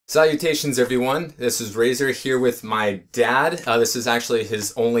Salutations, everyone. This is Razor here with my dad. This is actually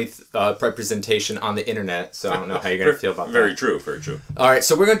his only representation on the internet, so I don't know how you're going to feel about that. Very true, very true. All right,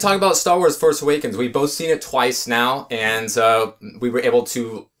 so we're going to talk about Star Wars Force Awakens. We've both seen it twice now, and we were able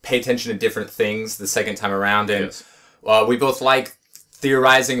to pay attention to different things the second time around, and Yes. we both like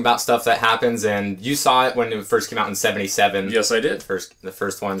theorizing about stuff that happens, and you saw it when it first came out in '77. Yes, I did. The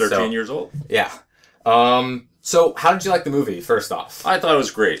first one. 13 years old. Yeah. So how did you like the movie, first off? I thought it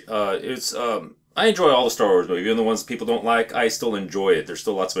was great. I enjoy all the Star Wars movies. Even the ones that people don't like, I still enjoy it. There's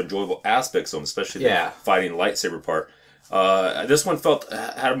still lots of enjoyable aspects to them, especially the fighting lightsaber part. This one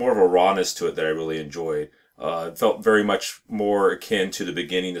had more of a rawness to it that I really enjoyed. It felt very much more akin to the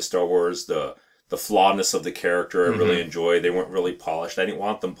beginning of Star Wars, the flawedness of the character I really enjoyed. They weren't really polished. I didn't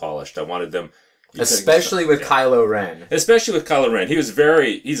want them polished. I wanted them... Especially with Kylo Ren. Especially with Kylo Ren. He's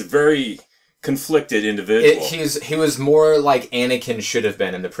a very conflicted individual. He was more like Anakin should have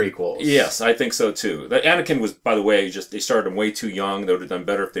been in the prequels. Yes, I think so too. Anakin was, by the way, they started him way too young. They would have done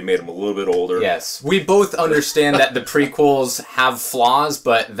better if they made him a little bit older. Yes, we both understand that the prequels have flaws,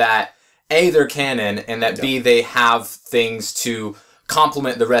 but that A, they're canon, and that B, they have things to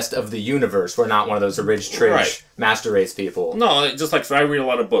complement the rest of the universe. We're not one of those Ridge Master Race people. No, just like I read a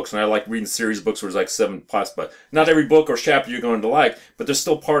lot of books, and I like reading series books where there's like 7+, but not every book or chapter you're going to like, but they're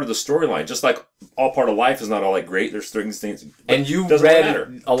still part of the storyline. Just like all part of life is not all that great. There's things. And you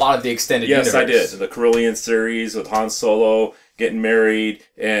read a lot of the extended universe. Yes, I did. The Carillion series with Han Solo getting married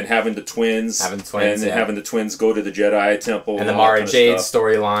and having the twins. Having the twins go to the Jedi Temple. And the Mara Jade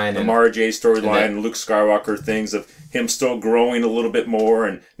storyline. The Mara Jade storyline and Luke Skywalker things of him still growing a little bit more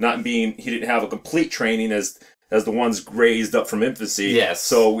and not being, he didn't have a complete training as the ones raised up from infancy. Yes.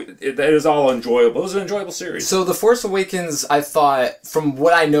 So it is all enjoyable. It was an enjoyable series. So The Force Awakens, I thought, from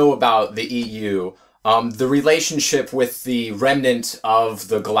what I know about the EU, the relationship with the remnant of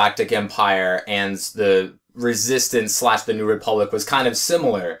the Galactic Empire and the Resistance / the New Republic was kind of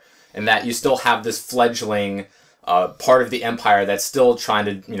similar in that you still have this fledgling part of the Empire that's still trying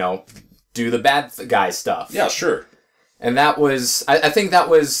to, do the bad guy stuff. Yeah, sure. And that was, I think that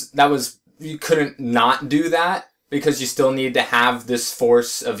was, you couldn't not do that because you still need to have this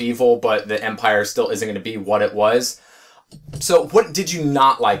force of evil, but the Empire still isn't going to be what it was. So what did you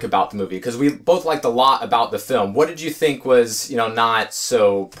not like about the movie? Because we both liked a lot about the film. What did you think was, not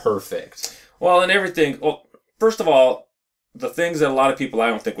so perfect? Well, and everything, first of all, the things that a lot of people I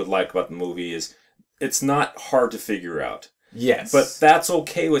don't think would like about the movie is it's not hard to figure out. Yes. But that's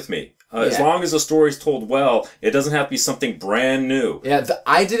okay with me. As long as the story's told well, it doesn't have to be something brand new. Yeah,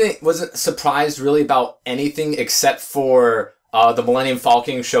 I wasn't surprised really about anything except for the Millennium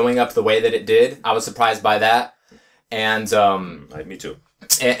Falcon showing up the way that it did. I was surprised by that. And me too.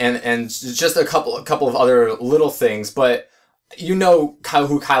 And just a couple of other little things, but you know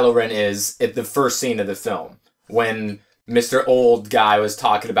who Kylo Ren is at the first scene of the film when Mr. Old Guy was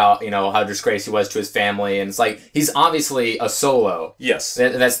talking about, how disgraced he was to his family, and it's like, he's obviously a Solo. Yes.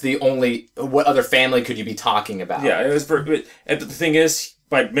 That's the only, what other family could you be talking about? Yeah, it was, but the thing is,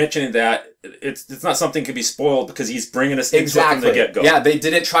 by mentioning that, it's not something that can be spoiled because he's bringing us into it from the get-go. Yeah, they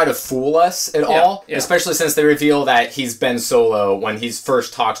didn't try to fool us at all, especially since they reveal that he's Ben Solo when he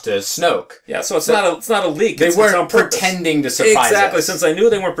first talks to Snoke. Yeah, so it's not a leak. They weren't pretending to surprise us. Exactly, since I knew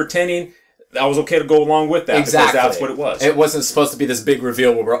they weren't pretending, I was okay to go along with that because that's what it was. It wasn't supposed to be this big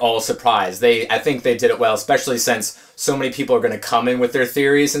reveal where we're all surprised. I think they did it well, especially since so many people are going to come in with their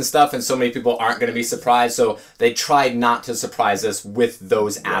theories and stuff, and so many people aren't going to be surprised, so they tried not to surprise us with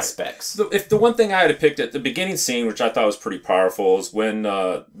those aspects. So if the one thing I had picked at the beginning scene, which I thought was pretty powerful, is when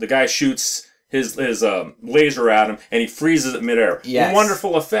the guy shoots his laser at him, and he freezes it midair. Yes.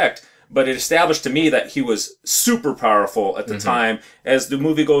 Wonderful effect. But it established to me that he was super powerful at the time. As the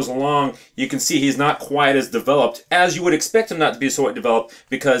movie goes along, you can see he's not quite as developed as you would expect him not to be so developed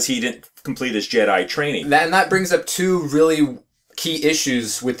because he didn't complete his Jedi training. And that brings up two really key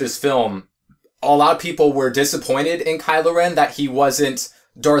issues with this film. A lot of people were disappointed in Kylo Ren that he wasn't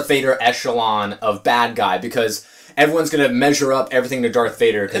Darth Vader echelon of bad guy because everyone's going to measure up everything to Darth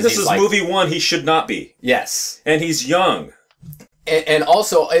Vader. And this is movie one, he should not be. Yes. And he's young. And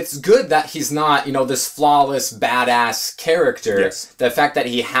also, it's good that he's not, this flawless, badass character. Yes. The fact that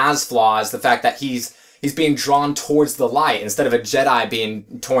he has flaws, the fact that he's being drawn towards the light. Instead of a Jedi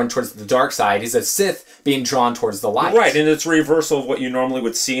being torn towards the dark side, he's a Sith being drawn towards the light. Right, and it's a reversal of what you normally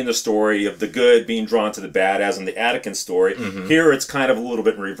would see in the story of the good being drawn to the bad, as in the Anakin story. Here, it's kind of a little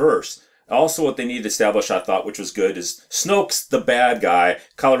bit in reverse. Also, what they need to establish, I thought, which was good, is Snoke's the bad guy.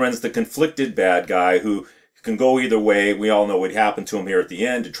 Kylo Ren's the conflicted bad guy who can go either way. We all know what happened to him here at the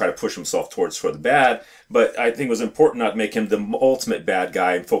end to try to push himself towards for the bad. But I think it was important not to make him the ultimate bad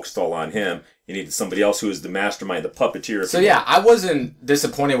guy and focused all on him. You needed somebody else who was the mastermind, the puppeteer. So yeah, I wasn't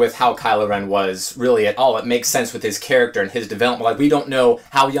disappointed with how Kylo Ren was really at all. It makes sense with his character and his development. Like, we don't know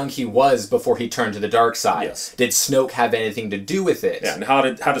how young he was before he turned to the dark side. Yes. Did Snoke have anything to do with it? Yeah, and how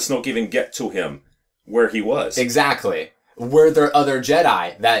did Snoke even get to him where he was? Exactly. Were there other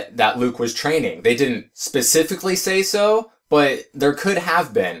Jedi that Luke was training? They didn't specifically say so, but there could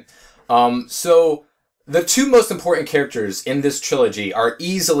have been. So the two most important characters in this trilogy are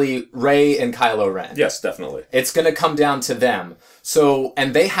easily Rey and Kylo Ren. Yes, definitely. It's going to come down to them. So,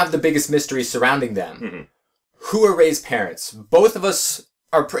 and they have the biggest mystery surrounding them. Mm-hmm. Who are Rey's parents? Both of us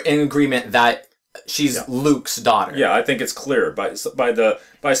are in agreement that she's Luke's daughter. Yeah, I think it's clear by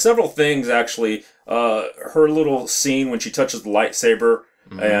several things actually. Her little scene when she touches the lightsaber,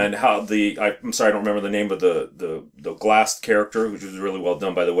 and how I'm sorry, I don't remember the name of the glassed character, which was really well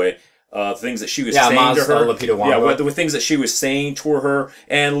done, by the way. Things that she was saying Maz, to her. Yeah, the things that she was saying to her,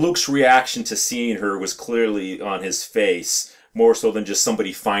 and Luke's reaction to seeing her was clearly on his face, more so than just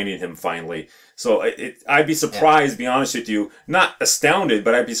somebody finding him finally. So I'd be surprised, to be honest with you, not astounded,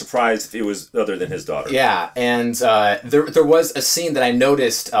 but I'd be surprised if it was other than his daughter. Yeah, and there was a scene that I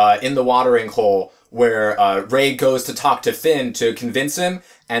noticed in the watering hole where Rey goes to talk to Finn to convince him,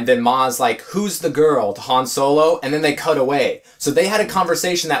 and then Ma's like, "Who's the girl?" to Han Solo, and then they cut away. So they had a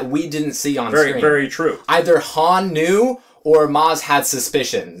conversation that we didn't see on screen. Very true. Either Han knew or Maz had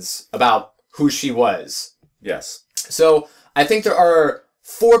suspicions about who she was. Yes. So I think there are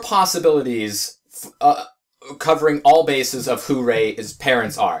 4 possibilities covering all bases of who Rey's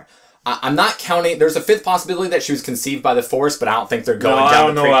parents are. I'm not counting. There's a 5th possibility that she was conceived by the Force, but I don't think they're going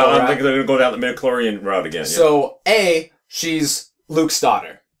down the prequel route. I don't think they're going to go down the midichlorian route again. So, A, she's Luke's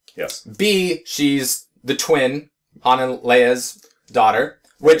daughter. Yes. B, she's the twin, Han and Leia's daughter,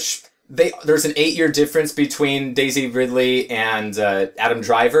 which there's an 8-year difference between Daisy Ridley and Adam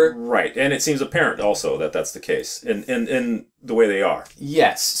Driver. Right, and it seems apparent also that that's the case in the way they are.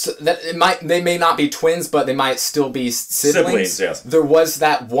 Yes, so that they may not be twins, but they might still be siblings. Yes. There was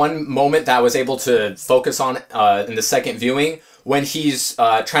that one moment that I was able to focus on in the second viewing when he's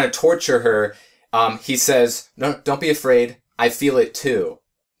trying to torture her. He says, "No, don't be afraid. I feel it too."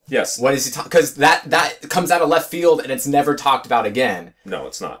 Yes. What is he because that comes out of left field and it's never talked about again. No,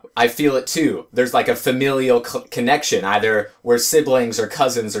 it's not. I feel it too. There's like a familial connection, either we're siblings or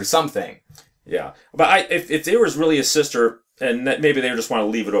cousins or something. Yeah, but if there was really a sister, and maybe they just want to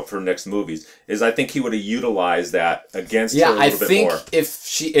leave it up for next movies, I think he would have utilized that against her a little bit more. I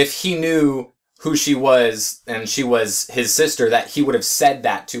think if he knew who she was and she was his sister, that he would have said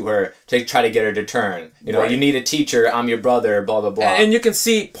that to her to try to get her to turn. You know, right. You need a teacher, I'm your brother, blah, blah, blah. And you can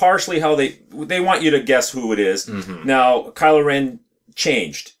see partially how they want you to guess who it is. Mm-hmm. Now, Kylo Ren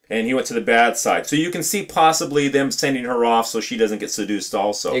changed, and he went to the bad side. So you can see possibly them sending her off so she doesn't get seduced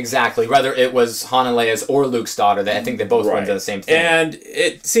also. Exactly. Whether it was Han and Leia's or Luke's daughter, I think they both went to the same thing. And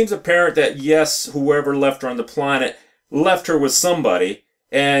it seems apparent that, yes, whoever left her on the planet left her with somebody.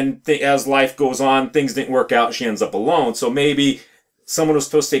 And as life goes on, things didn't work out. She ends up alone. So maybe someone was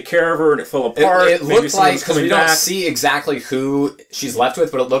supposed to take care of her, and it fell apart. It looked like, because we don't see exactly who she's left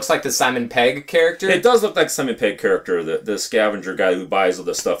with, but it looks like the Simon Pegg character. It does look like Simon Pegg character, the scavenger guy who buys all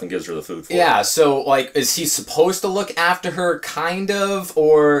the stuff and gives her the food for her. Yeah. So, like, is he supposed to look after her, kind of,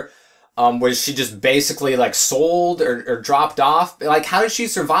 or was she just basically like sold or dropped off? Like, how did she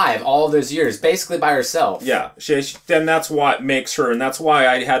survive all those years basically by herself? Yeah, then that's what makes her, and that's why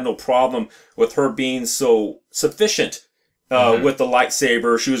I had no problem with her being so sufficient with the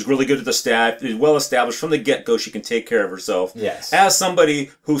lightsaber. She was really good at the stat. It was well established from the get-go she can take care of herself. Yes. As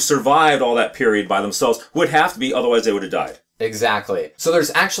somebody who survived all that period by themselves would have to be, otherwise they would have died. Exactly. So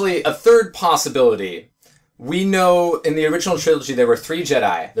there's actually a 3rd possibility. We know in the original trilogy there were 3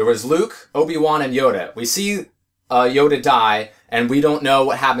 Jedi. There was Luke, Obi-Wan, and Yoda. We see Yoda die, and we don't know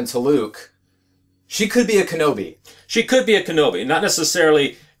what happened to Luke. She could be a Kenobi. She could be a Kenobi. Not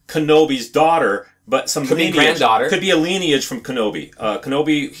necessarily Kenobi's daughter, but some could lineage. Be granddaughter. Could be a lineage from Kenobi.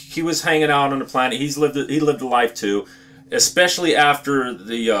 Kenobi, he was hanging out on the planet. He lived a life too, especially after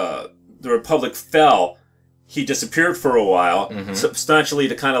the Republic fell. He disappeared for a while, substantially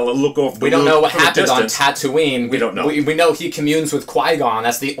to kind of look over the We don't know what happened on Tatooine. We don't know. We know he communes with Qui-Gon.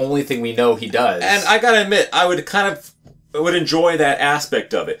 That's the only thing we know he does. And I gotta admit, I would enjoy that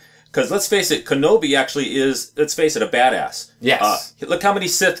aspect of it. Because let's face it, Kenobi actually is, let's face it, a badass. Yes. Look how many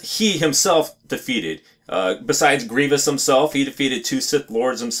Sith he himself defeated. Besides Grievous himself, he defeated 2 Sith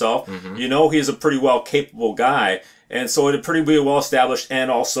Lords himself. You know he's a pretty well capable guy. And so it'd pretty be well established and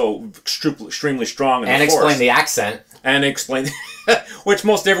also extremely strong in the Force. And explain the accent. And explain, which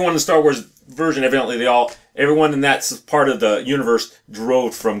most everyone in the Star Wars version, evidently everyone in that part of the universe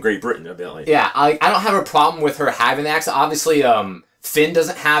drove from Great Britain, evidently. Yeah, I don't have a problem with her having the accent. Obviously, Finn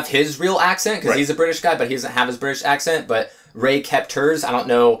doesn't have his real accent because he's a British guy, but he doesn't have his British accent. But Rey kept hers. I don't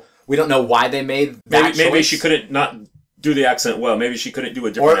know. We don't know why they made that choice. Maybe she couldn't not do the accent well. Maybe she couldn't do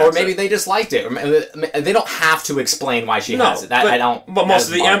a different accent. Or maybe they just liked it. They don't have to explain why she has it. But most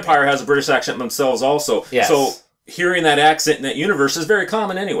of the Empire has a British accent themselves also. Yes. So hearing that accent in that universe is very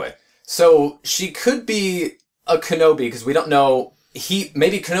common anyway. So she could be a Kenobi because we don't know.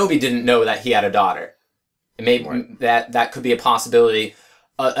 Maybe Kenobi didn't know that he had a daughter. Maybe that could be a possibility.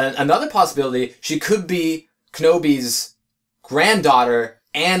 Another possibility, she could be Kenobi's granddaughter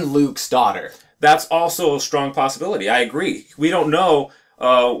and Luke's daughter. That's also a strong possibility. I agree. We don't know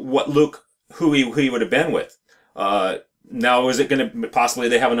what Luke, who he would have been with. Now, is it going to possibly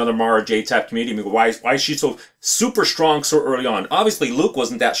they have another Mara Jade type community? Why is she so super strong so early on? Obviously, Luke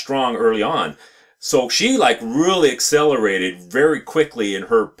wasn't that strong early on. So she really accelerated very quickly in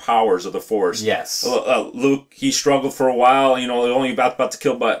her powers of the Force. Yes. Luke, he struggled for a while, only about to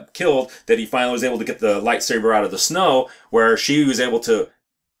killed, that he finally was able to get the lightsaber out of the snow, where she was able to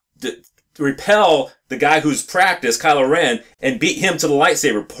repel the guy who's practiced, Kylo Ren, and beat him to the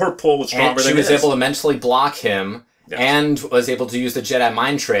lightsaber. Her pull was stronger than his. She was able to mentally block him, and was able to use the Jedi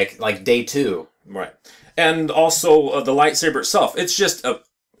mind trick, like day 2. Right. And also the lightsaber itself. It's just a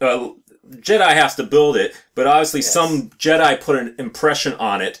Jedi has to build it, but obviously some Jedi put an impression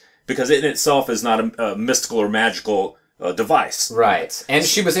on it because it in itself is not a mystical or magical device. Right. And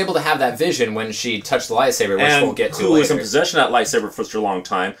she was able to have that vision when she touched the lightsaber, which we'll get to later. Who was in possession of that lightsaber for such a long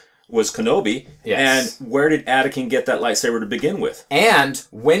time was Kenobi. Yes. And where did Anakin get that lightsaber to begin with? And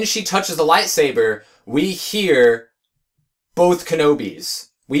when she touches the lightsaber, we hear both Kenobis.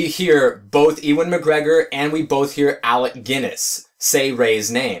 We hear both Ewan McGregor and we both hear Alec Guinness say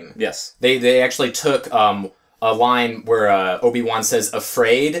Rey's name. Yes. They actually took a line where Obi-Wan says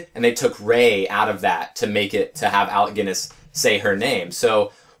afraid, and they took Rey out of that to make it to have Alec Guinness say her name.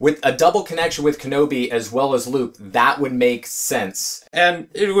 So with a double connection with Kenobi as well as Luke, that would make sense. And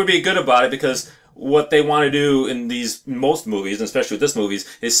it would be good about it because what they want to do in most movies, and especially with this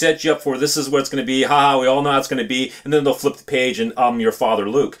movies, is set you up for this is what it's going to be. Haha, we all know how it's going to be. And then they'll flip the page and your father,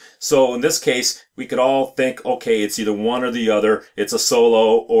 Luke. So in this case, we could all think, okay, it's either one or the other. It's a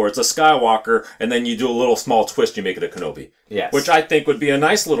Solo or it's a Skywalker. And then you do a little small twist, you make it a Kenobi. Yes. Which I think would be a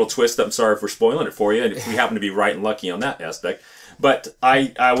nice little twist. I'm sorry for spoiling it for you. And if we happen to be right and lucky on that aspect. But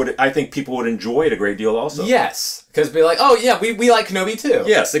I think people would enjoy it a great deal also. Yes. Because be like, oh yeah, we like Kenobi too.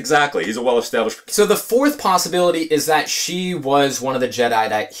 Yes, exactly. He's a well-established... So the fourth possibility is that she was one of the Jedi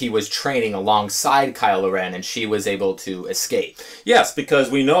that he was training alongside Kylo Ren, and she was able to escape. Yes, because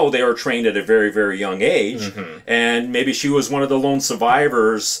we know they were trained at a very, very young age, and maybe she was one of the lone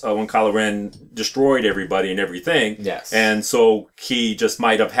survivors when Kylo Ren destroyed everybody and everything. Yes. And so he just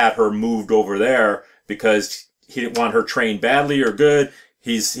might have had her moved over there because he didn't want her trained badly or good.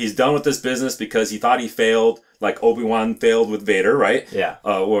 He's done with this business because he thought he failed, like Obi-Wan failed with Vader, right? Yeah.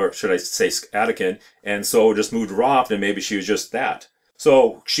 Or should I say Anakin. And so just moved her off, and maybe she was just that.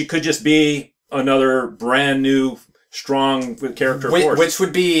 So she could just be another brand new, strong character force. Which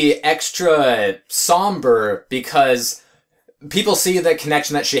would be extra somber because people see the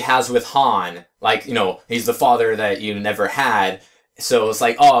connection that she has with Han. Like, he's the father that you never had. So it's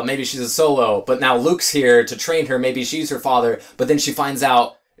like, oh, maybe she's a Solo, but now Luke's here to train her. Maybe she's her father, but then she finds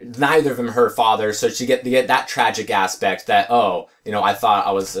out neither of them her father, so she get that tragic aspect that, I thought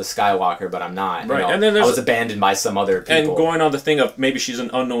I was a Skywalker, but I'm not. Right, and then I was abandoned by some other people. And going on the thing of maybe she's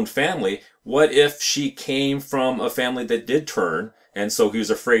an unknown family, what if she came from a family that did turn, and so he was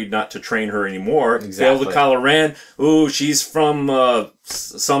afraid not to train her anymore? Exactly. Failed to Kylo Ren. Ooh, she's from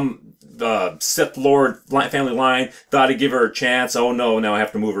some... Sith Lord family line, thought I'd give her a chance. Oh no, now I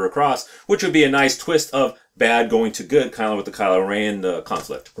have to move her across, which would be a nice twist of bad going to good, kind of with the Kylo Ren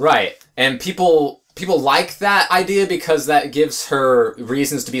conflict. Right, and people like that idea because that gives her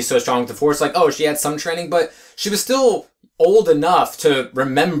reasons to be so strong with the Force. Like, oh, she had some training, but she was still old enough to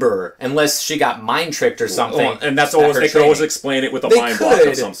remember, unless she got mind tricked or something. Well, and that's always they could always explain it with a mind block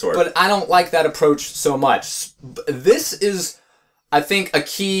of some sort. But I don't like that approach so much. This is, I think, a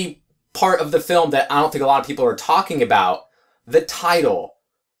key part of the film that I don't think a lot of people are talking about. The title.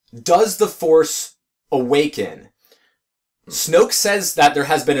 Does the Force awaken? Snoke says that there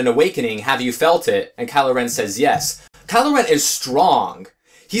has been an awakening. Have you felt it? And Kylo Ren says yes. Kylo Ren is strong.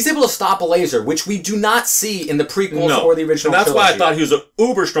 He's able to stop a laser, which we do not see in the prequels or the original And that's trilogy. why I thought he was an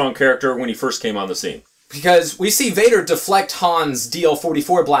uber strong character when he first came on the scene. Because we see Vader deflect Han's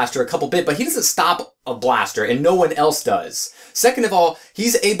DL-44 blaster a couple bit, but he doesn't stop a blaster, and no one else does. Second of all,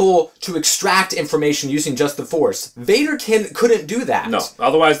 he's able to extract information using just the Force. Vader couldn't do that. No,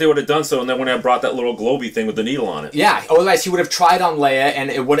 otherwise they would have done so, and then when I brought that little globy thing with the needle on it. Yeah, otherwise he would have tried on Leia, and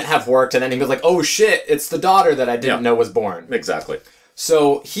it wouldn't have worked, and then he'd be like, oh shit, it's the daughter that I didn't know was born. Exactly.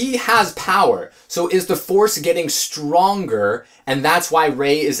 So he has power. So is the Force getting stronger, and that's why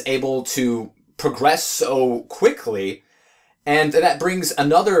Rey is able to progress so quickly? And that brings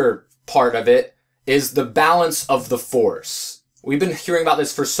another part of it, is the balance of the Force. We've been hearing about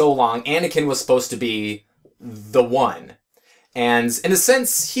this for so long. Anakin was supposed to be the one. And in a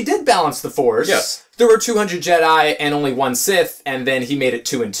sense, he did balance the Force. Yes. There were 200 Jedi and only 1 Sith, and then he made it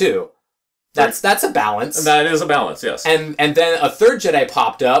 2 and 2. That's a balance. That is a balance, yes. And then a third Jedi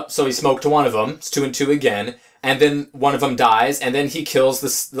popped up, so he smoked one of them. It's 2 and 2 again. And then one of them dies, and then he kills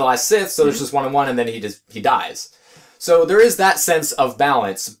the last Sith, so there's just 1 and 1, and then he dies. So there is that sense of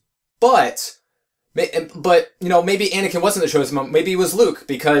balance. But you know, maybe Anakin wasn't the chosen one. Maybe it was Luke,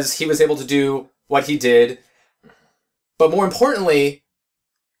 because he was able to do what he did. But more importantly,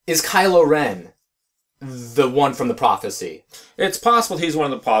 is Kylo Ren the one from the prophecy? It's possible he's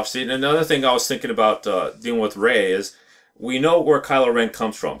one of the prophecy. And another thing I was thinking about dealing with Rey is, we know where Kylo Ren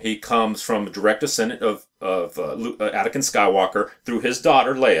comes from. He comes from a direct descendant of Anakin Skywalker through his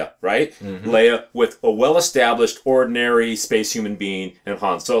daughter, Leia, right? Mm-hmm. Leia, with a well-established, ordinary space human being in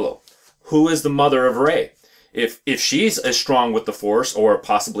Han Solo. Who is the mother of Rey? If she's as strong with the Force, or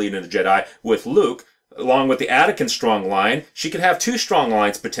possibly in the Jedi with Luke, along with the Anakin strong line, she could have 2 strong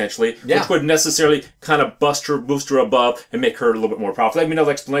lines potentially, which would necessarily kind of boost her above and make her a little bit more powerful. Let me know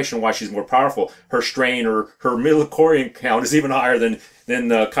the explanation why she's more powerful. Her strain or her midichlorian count is even higher than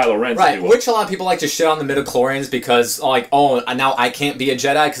Kylo Ren's. Right, which a lot of people like to shit on the midichlorians because, like, oh, now I can't be a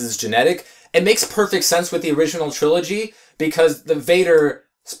Jedi because it's genetic. It makes perfect sense with the original trilogy because the Vader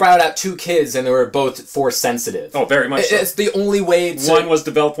sprouted out 2 kids and they were both Force sensitive. Oh, very much so. It's the only way to... One was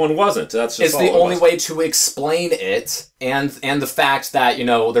developed, one wasn't. That's just It's the only way to explain it, and the fact that, you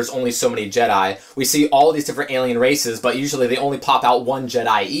know, there's only so many Jedi. We see all these different alien races, but usually they only pop out 1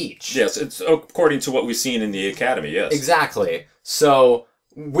 Jedi each. Yes, it's according to what we've seen in the Academy, yes. Exactly. So,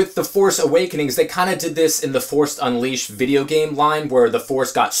 with the Force Awakenings, they kind of did this in the Force Unleashed video game line, where the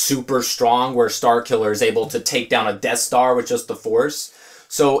Force got super strong, where Starkiller is able to take down a Death Star with just the Force.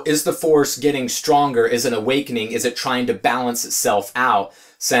 So is the Force getting stronger? Is an awakening? Is it trying to balance itself out?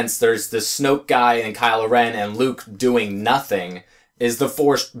 Since there's the Snoke guy and Kylo Ren and Luke doing nothing, is the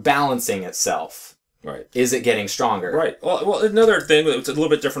Force balancing itself? Right. Is it getting stronger? Right. Well, another thing, it's a little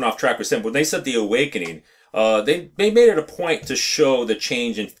bit different off track with Sam. When they said the awakening, they made it a point to show the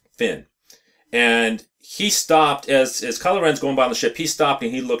change in Finn. And he stopped, as Kylo Ren's going by on the ship, he stopped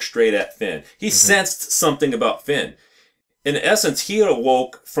and he looked straight at Finn. He sensed something about Finn. In essence, he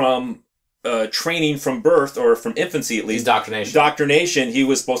awoke from training from birth, or from infancy at least. Indoctrination. Indoctrination. He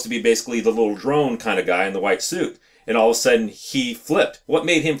was supposed to be basically the little drone kind of guy in the white suit. And all of a sudden, he flipped. What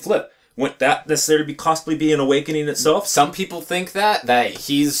made him flip? Wouldn't that necessarily possibly be an awakening itself? Some people think that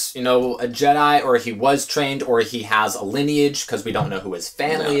he's, you know, a Jedi, or he was trained, or he has a lineage, because we don't know who his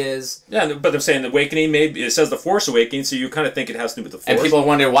family is. Yeah, but they're saying the awakening, maybe it says the Force awakening, so you kind of think it has to do with the Force. And people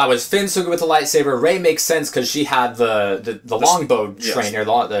wonder, why was Finn so good with the lightsaber? Rey makes sense because she had the longbow trainer,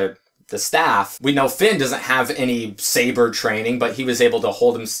 the staff. We know Finn doesn't have any saber training, but he was able to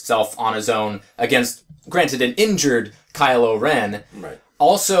hold himself on his own against, granted, an injured Kylo Ren. Right.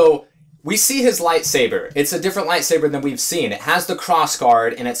 Also, we see his lightsaber. It's a different lightsaber than we've seen. It has the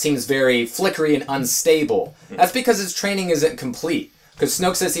crossguard, and it seems very flickery and unstable. That's because his training isn't complete. Because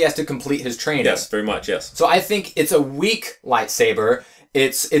Snoke says he has to complete his training. Yes, very much, yes. So I think it's a weak lightsaber.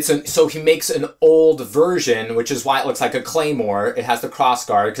 So he makes an old version, which is why it looks like a claymore. It has the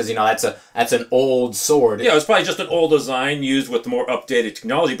crossguard, because, you know, that's an old sword. Yeah, it's probably just an old design used with the more updated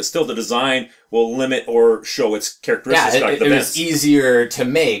technology, but still the design will limit or show its characteristics. Yeah, it was easier to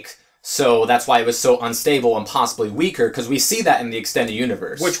make. So that's why it was so unstable and possibly weaker, because we see that in the extended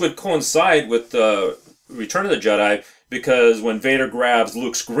universe. Which would coincide with Return of the Jedi, because when Vader grabs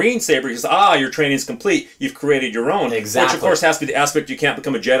Luke's green saber, he says, your training's complete. You've created your own. Exactly. Which, of course, has to be the aspect you can't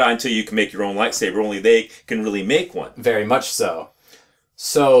become a Jedi until you can make your own lightsaber. Only they can really make one. Very much so.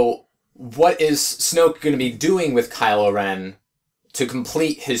 So what is Snoke going to be doing with Kylo Ren to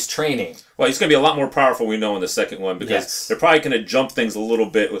complete his training? Well, he's going to be a lot more powerful, we know, in the second one, because they're probably going to jump things a little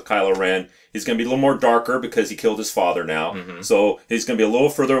bit with Kylo Ren. He's going to be a little more darker because he killed his father now. So he's going to be a little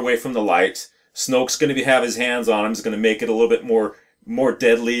further away from the light. Snoke's going to have his hands on him. He's going to make it a little bit more more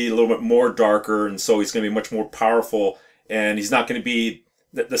deadly, a little bit more darker, and so he's going to be much more powerful, and he's not going to be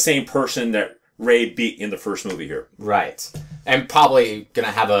the same person that Rey beat in the first movie here. Right. And probably going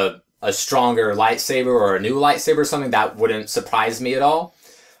to have a stronger lightsaber or a new lightsaber or something. That wouldn't surprise me at all.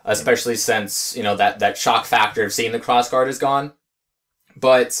 Especially since, you know, that shock factor of seeing the crossguard is gone.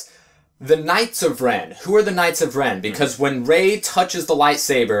 But the Knights of Ren. Who are the Knights of Ren? Because when Rey touches the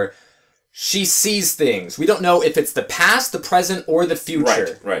lightsaber, she sees things. We don't know if it's the past, the present, or the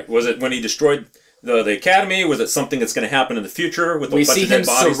future. Right. Was it when he destroyed the Academy? Was it something that's going to happen in the future with a bunch of dead bodies?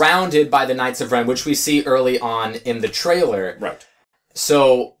 We see him surrounded by the Knights of Ren, which we see early on in the trailer. Right.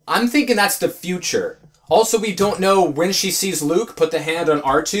 So I'm thinking that's the future. Also, we don't know when she sees Luke put the hand on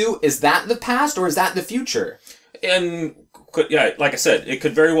R2. Is that the past or is that the future? And yeah, like I said, it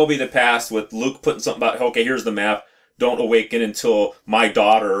could very well be the past with Luke putting something about, okay, here's the map. Don't awaken until my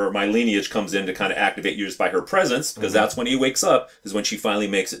daughter or my lineage comes in to kind of activate you just by her presence, because that's when he wakes up, is when she finally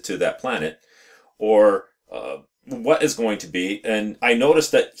makes it to that planet. Or what is going to be. And I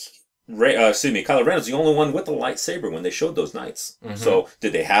noticed that Kylo Ren is the only one with the lightsaber when they showed those knights. So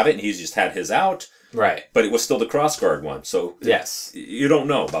did they have it and he's just had his out? Right. But it was still the crossguard one. So yes, you don't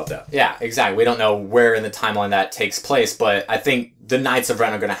know about that. Yeah, exactly. We don't know where in the timeline that takes place, but I think the Knights of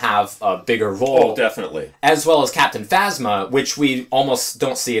Ren are going to have a bigger role. Oh, definitely. As well as Captain Phasma, which we almost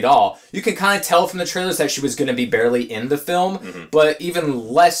don't see at all. You can kind of tell from the trailers that she was going to be barely in the film, but even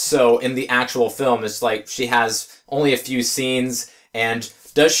less so in the actual film. It's like she has only a few scenes, and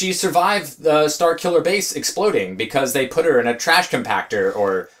does she survive the Star Killer base exploding because they put her in a trash compactor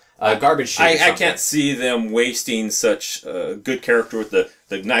or a garbage chute? I can't see them wasting such a good character with the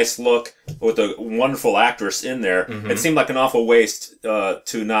nice look, with a wonderful actress in there. It seemed like an awful waste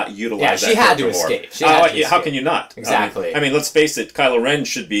to not utilize that. Yeah, she had to escape. How can you not? Exactly. I mean, let's face it, Kylo Ren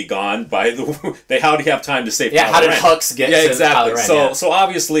should be gone by the... How do you have time to save Kylo Ren? How did Hux get to exactly. Kylo Ren? So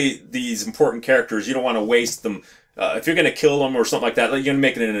obviously, these important characters, you don't want to waste them. If you're going to kill them or something like that, you're going to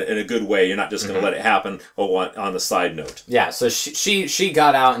make it in a good way. You're not just going to let it happen on the side note. Yeah, so she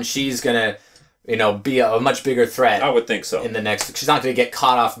got out, and she's going to, you know, be a much bigger threat. I would think so. In the next, she's not going to get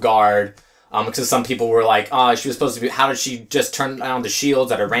caught off guard. Because some people were like, oh, she was supposed to be, how did she just turn on the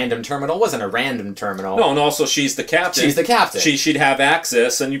shields at a random terminal? It wasn't a random terminal. No, and also she's the captain. She's the captain. She'd have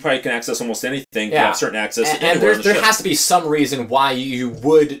access, and you probably can access almost anything. You have certain access to anywhere. And there has to be some reason why you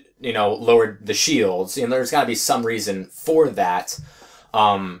would, you know, lower the shields. You know, there's got to be some reason for that.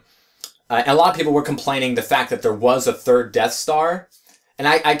 And a lot of people were complaining the fact that there was a third Death Star. And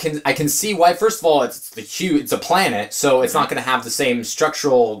I can see why. First of all, it's a planet, so it's not going to have the same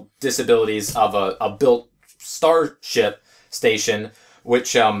structural disabilities of a built starship station,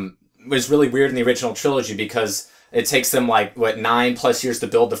 which was really weird in the original trilogy because it takes them like 9+ years to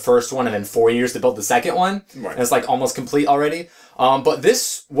build the first one and then 4 years to build the second one. Right. And it's like almost complete already. But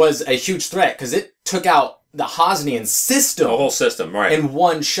this was a huge threat because it took out the Hosnian system. The whole system, right. In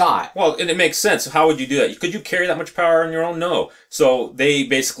one shot. Well, and it makes sense. How would you do that? Could you carry that much power on your own? No. So they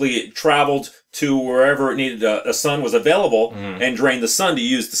basically traveled to wherever it needed a sun was available and drained the sun to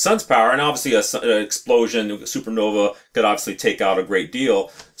use the sun's power. And obviously an explosion, a supernova, could obviously take out a great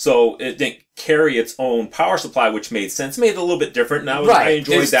deal. So it didn't carry its own power supply, which made sense. Made it a little bit different. And I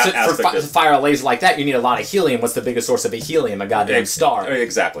enjoyed that aspect. To fire a laser like that, you need a lot of helium. What's the biggest source of helium? A goddamn star.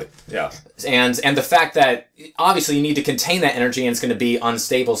 Exactly. Yeah. And the fact that obviously you need to contain that energy, and it's going to be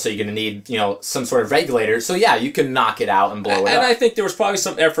unstable, so you're going to need, you know, some sort of regulator. So yeah, you can knock it out and blow it up. And I think there was probably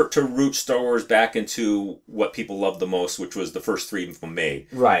some effort to root Star Wars back into what people loved the most, which was the first 3 made.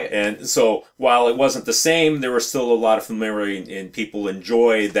 Right. And so while it wasn't the same, there was still a lot of familiarity, and people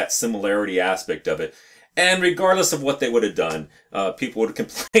enjoyed that similarity aspect of it. And regardless of what they would have done, people would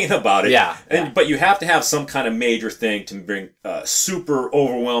complain about it. Yeah, But you have to have some kind of major thing to bring a super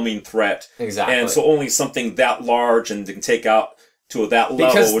overwhelming threat. Exactly. And so only something that large and can take out to that level.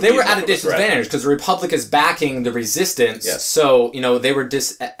 Because they were at a disadvantage because the Republic is backing the Resistance. Yes. So, you know, they were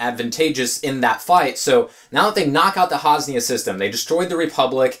disadvantageous in that fight. So now that they knock out the Hosnia system, they destroyed the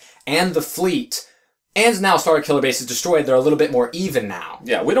Republic and the fleet, and now Star Killer Base is destroyed, they're a little bit more even now.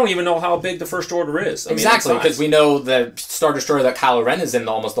 Yeah, we don't even know how big the First Order is. Exactly, because we know the Star Destroyer that Kylo Ren is in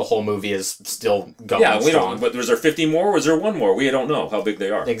almost the whole movie is still going strong. We don't. But was there 50 more, or was there 1 more? We don't know how big they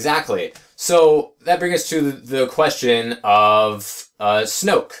are. Exactly. So that brings us to the question of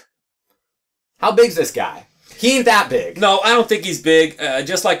Snoke. How big's this guy? He ain't that big. No, I don't think he's big.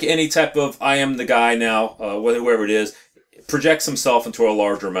 Just like any type of I am the guy now, whoever it is, projects himself into a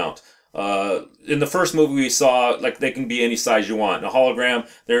larger amount. In the first movie we saw, like, they can be any size you want. In a hologram,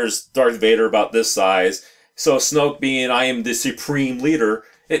 there's Darth Vader about this size. So Snoke being I am the supreme leader,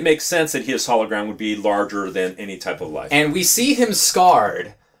 it makes sense that his hologram would be larger than any type of life. And we see him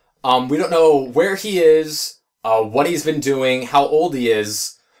scarred. We don't know where he is, what he's been doing, how old he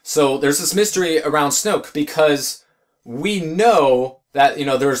is. So there's this mystery around Snoke because we know that,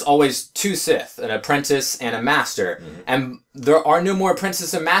 there's always two Sith, an apprentice and a master. Mm-hmm. And there are no more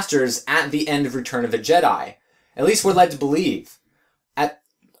apprentices and masters at the end of Return of the Jedi. At least we're led to believe.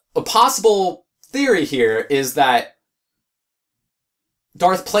 A possible theory here is that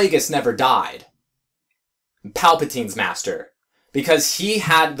Darth Plagueis never died. Palpatine's master. Because he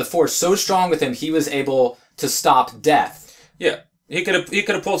had the Force so strong with him, he was able to stop death. Yeah. He could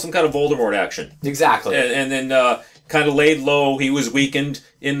have pulled some kind of Voldemort action. Exactly. And then kind of laid low. He was weakened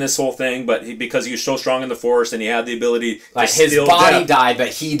in this whole thing, but because he was so strong in the Force and he had the ability to his body died, but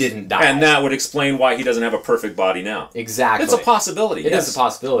he didn't die. And that would explain why he doesn't have a perfect body now. Exactly. It's a possibility. It is a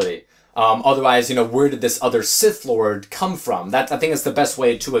possibility. Otherwise, where did this other Sith Lord come from? I think it's the best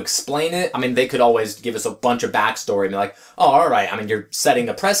way to explain it. I mean, they could always give us a bunch of backstory and be like, oh, all right, I mean, you're setting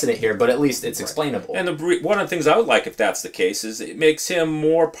a precedent here, but at least it's explainable. And one of the things I would like, if that's the case, is it makes him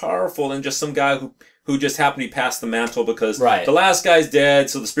more powerful than just some guy who just happened to be passed the mantle because the last guy's dead,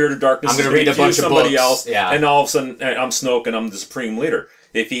 so the Spirit of Darkness is going to read a bunch of somebody books. else, yeah. And all of a sudden, I'm Snoke and I'm the Supreme Leader.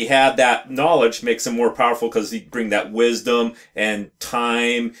 If he had that knowledge, makes him more powerful because he'd bring that wisdom and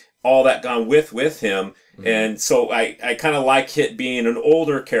time, all that gone with him. Mm-hmm. And so I kind of like it being an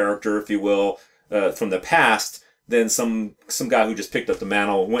older character, if you will, from the past than some guy who just picked up the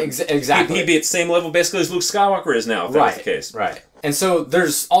mantle. Exactly. He'd be at the same level basically as Luke Skywalker is now, if that was the case. Right. And so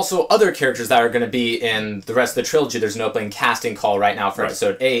there's also other characters that are going to be in the rest of the trilogy. There's an opening casting call right now for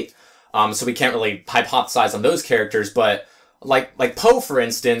Episode 8. So we can't really hypothesize on those characters, but like Poe, for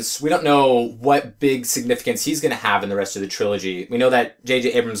instance, we don't know what big significance he's going to have in the rest of the trilogy. We know that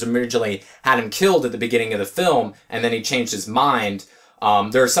J.J. Abrams originally had him killed at the beginning of the film, and then he changed his mind.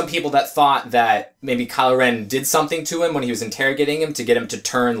 There are some people that thought that maybe Kylo Ren did something to him when he was interrogating him to get him to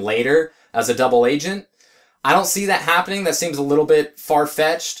turn later as a double agent. I don't see that happening. That seems a little bit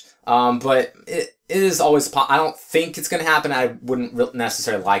far-fetched, but it is always I don't think it's going to happen. I wouldn't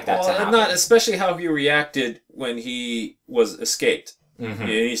necessarily like that to happen. Not especially how he reacted when he was escaped. Mm-hmm. And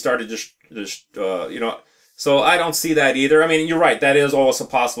he started just so I don't see that either. I mean, you're right. That is always a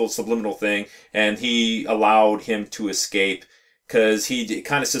possible subliminal thing, and he allowed him to escape because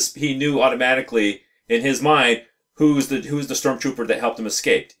he knew automatically in his mind who's the stormtrooper that helped him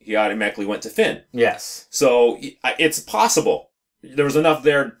escape. He automatically went to Finn. Yes. So it's possible. There was enough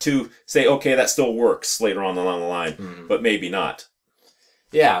there to say, okay, that still works later on along the line, but maybe not.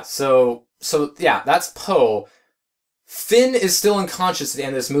 Yeah, so yeah, that's Poe. Finn is still unconscious at the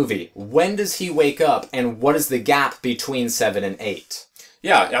end of this movie. When does he wake up, and what is the gap between 7 and 8?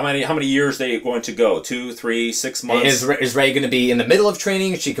 Yeah, how many years are they going to go? 2, 3, 6 months? Is Rey going to be in the middle of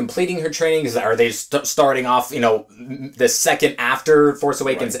training? Is she completing her training? Are they starting off, the second after Force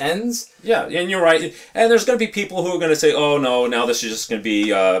Awakens ends? Yeah, and you're right. And there's going to be people who are going to say, oh, no, now this is just going to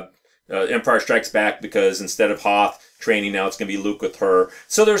be Empire Strikes Back because instead of Hoth training, now it's going to be Luke with her.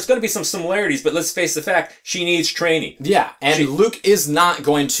 So there's going to be some similarities, but let's face the fact, she needs training. Yeah, and Luke is not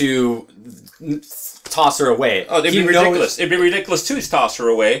going to toss her away. Oh, it'd be ridiculous. It'd be ridiculous to toss her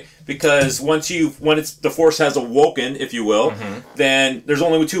away because when the Force has awoken, if you will, then there's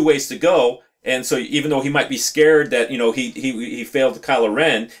only two ways to go. And so even though he might be scared that, he failed Kylo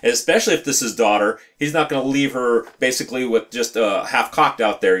Ren, and especially if this is his daughter, he's not going to leave her basically with just half-cocked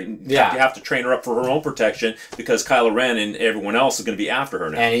out there. You have to train her up for her own protection because Kylo Ren and everyone else is going to be after her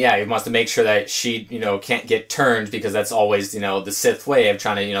now. And he wants to make sure that she, can't get turned because that's always, the Sith way of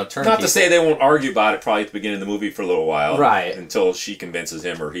trying to, turn Not people. to say they won't argue about it probably at the beginning of the movie for a little while. Right. Until she convinces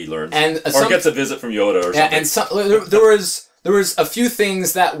him or he learns. Or gets a visit from Yoda or something. And there was a few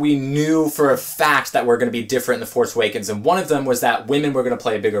things that we knew for a fact that were going to be different in The Force Awakens, and one of them was that women were going to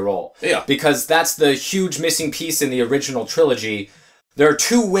play a bigger role. Yeah. Because that's the huge missing piece in the original trilogy. There are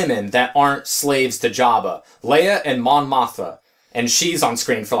two women that aren't slaves to Jabba, Leia and Mon Mothma, and she's on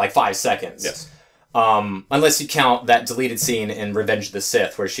screen for like 5 seconds. Yes. Unless you count that deleted scene in Revenge of the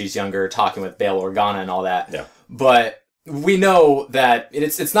Sith where she's younger talking with Bail Organa and all that. Yeah. But we know that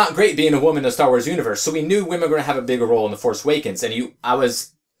it's not great being a woman in the Star Wars universe, so we knew women were going to have a bigger role in The Force Awakens, and I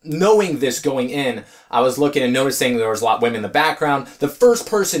was knowing this going in, I was looking and noticing there was a lot of women in the background. The first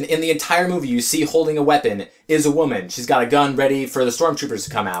person in the entire movie you see holding a weapon is a woman. She's got a gun ready for the stormtroopers to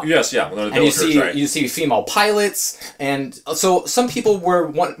come out. Yes, yeah. And you see female pilots, and so some people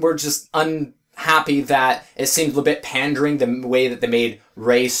were just unhappy that it seemed a little bit pandering the way that they made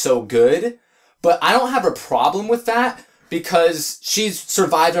Rey so good. But I don't have a problem with that, because she's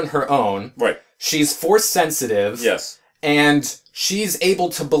survived on her own. Right. She's Force sensitive. Yes. and she's able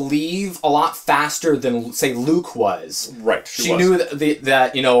to believe a lot faster than, say, Luke was. Right. She knew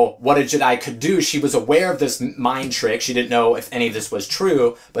that, you know, what a Jedi could do. She was aware of this mind trick. She didn't know if any of this was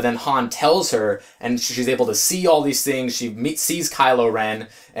true, but then Han tells her, and she's able to see all these things. She sees Kylo Ren,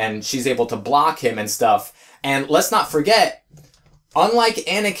 and she's able to block him and stuff. And let's not forget, unlike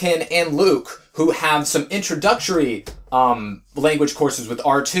Anakin and Luke, who have some introductory language courses with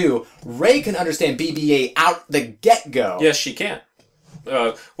R2, Rey can understand BB-8 out the get-go. Yes, she can.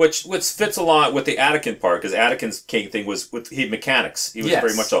 Which fits a lot with the Anakin part, because Anakin's king thing was with mechanics. He was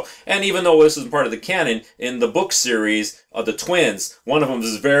very much so. And even though this isn't part of the canon, in the book series of the twins, one of them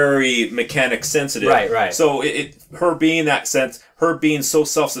is very mechanic sensitive. Right. So her being that sense, her being so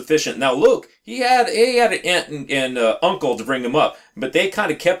self-sufficient. Now Luke, he had an aunt and uncle to bring him up, but they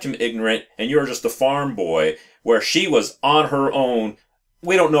kind of kept him ignorant, and you're just a farm boy, where she was on her own.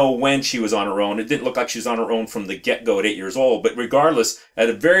 We don't know when she was on her own. It didn't look like she was on her own from the get-go at 8 years old. But regardless, at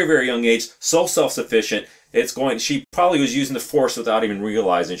a very, very young age, so self-sufficient, she probably was using the Force without even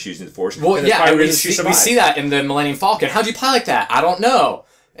realizing she was using the Force. Well, yeah, and we see that in the Millennium Falcon. How'd you pilot that? I don't know.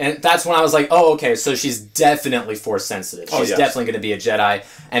 And that's when I was like, oh, okay, so she's definitely Force sensitive. She's definitely going to be a Jedi.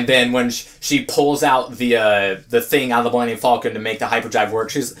 And then when she pulls out the thing out of the Millennium Falcon to make the hyperdrive work,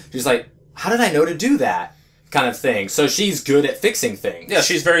 she's like, how did I know to do that? Kind of thing. So she's good at fixing things. Yeah,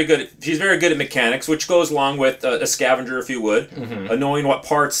 she's very good at mechanics, which goes along with a scavenger, if you would. Knowing what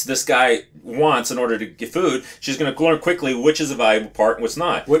parts this guy wants in order to get food, she's going to learn quickly which is a valuable part and what's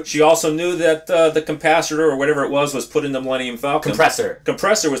not. She also knew that the capacitor or whatever it was put in the Millennium Falcon.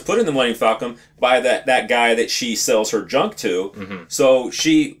 Compressor was put in the Millennium Falcon by that guy that she sells her junk to. So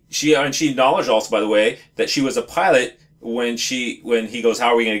she acknowledged also, by the way, that she was a pilot. When he goes, how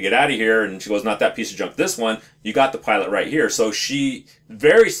are we going to get out of here? And she goes, not that piece of junk, this one. You got the pilot right here. So she,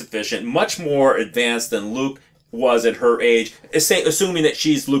 very sufficient, much more advanced than Luke was at her age, assuming that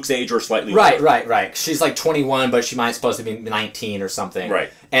she's Luke's age or slightly older. Right. She's like 21, but she might supposed to be 19 or something.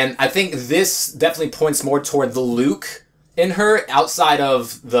 Right. And I think this definitely points more toward the Luke in her, outside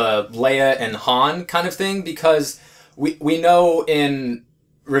of the Leia and Han kind of thing, because we know in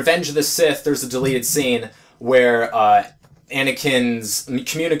Revenge of the Sith, there's a deleted scene where Anakin's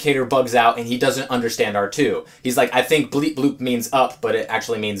communicator bugs out and he doesn't understand R2. He's like, I think bleep bloop means up, but it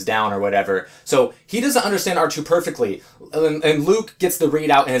actually means down or whatever. So he doesn't understand R2 perfectly. And Luke gets the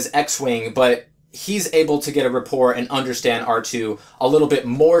readout in his X-Wing, but he's able to get a rapport and understand R2 a little bit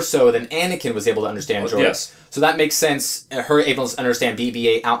more so than Anakin was able to understand droids. Yes. So that makes sense, her able to understand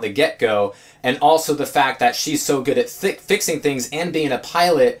BB-8 out the get-go, and also the fact that she's so good at fixing things and being a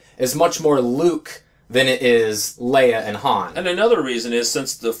pilot is much more Luke than it is Leia and Han. And another reason is,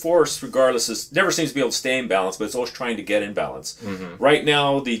 since the Force, regardless, never seems to be able to stay in balance, but it's always trying to get in balance. Right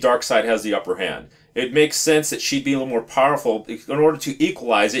now, the dark side has the upper hand. It makes sense that she'd be a little more powerful. In order to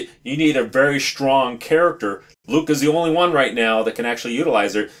equalize it, you need a very strong character. Luke is the only one right now that can actually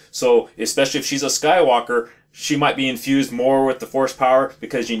utilize her. So, especially if she's a Skywalker, she might be infused more with the Force power,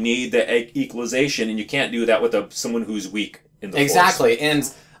 because you need the equalization, and you can't do that with someone who's weak in the Force. Exactly,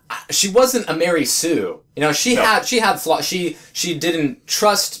 and she wasn't a Mary Sue. You know, she had flaws. She didn't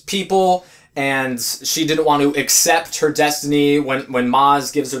trust people, and she didn't want to accept her destiny when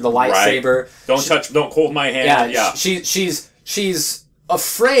Maz gives her the lightsaber. Right. Don't hold my hand. Yeah. She's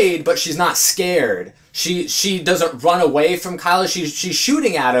afraid, but she's not scared. She doesn't run away from Kylo. She's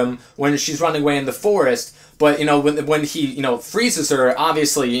shooting at him when she's running away in the forest. But, you know, when he, you know, freezes her,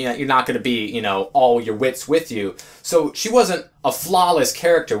 obviously, you know, you're not going to be, you know, all your wits with you. So she wasn't a flawless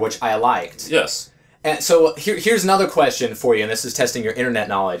character, which I liked. Yes. And so here's another question for you, and this is testing your internet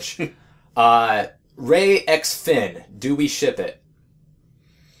knowledge. Rey x Finn, do we ship it?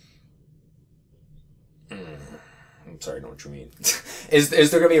 I'm sorry, I know what you mean. Is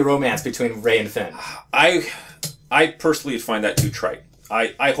there going to be a romance between Rey and Finn? I personally find that too trite.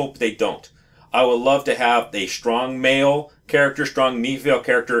 I hope they don't. I would love to have a strong male character, strong female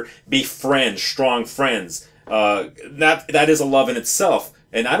character, be friends, strong friends. That is a love in itself.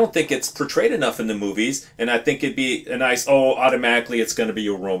 And I don't think it's portrayed enough in the movies. And I think it'd be a nice, automatically it's going to be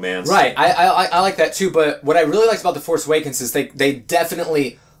a romance. Right. I like that too. But what I really liked about The Force Awakens is they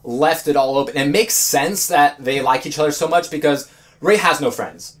definitely left it all open. And it makes sense that they like each other so much, because Rey has no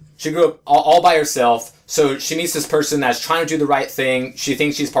friends. She grew up all by herself. So she meets this person that's trying to do the right thing. She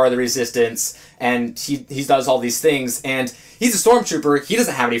thinks she's part of the Resistance, and he does all these things. And he's a stormtrooper. He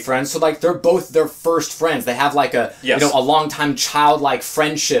doesn't have any friends. So like they're both their first friends. They have like a a long time childlike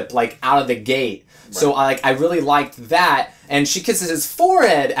friendship like out of the gate. Right. So I really liked that. And she kisses his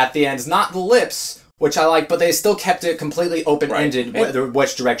forehead at the end, not the lips, which I like, but they still kept it completely open-ended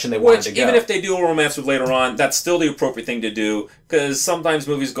which direction they wanted to go. Even if they do a romance with later on, that's still the appropriate thing to do, because sometimes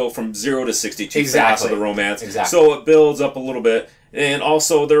movies go from 0 to 60 too fast with the romance. So it builds up a little bit. And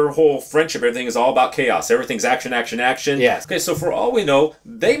also their whole friendship, everything is all about chaos. Everything's action, action, action. Yes. Okay, so for all we know,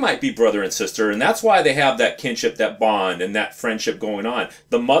 they might be brother and sister, and that's why they have that kinship, that bond, and that friendship going on.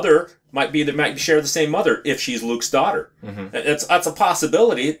 The mother might share the same mother if she's Luke's daughter. That's a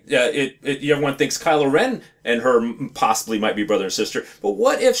possibility. Everyone thinks Kylo Ren and her possibly might be brother and sister. But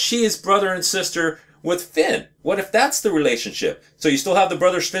what if she is brother and sister with Finn? What if that's the relationship? So you still have the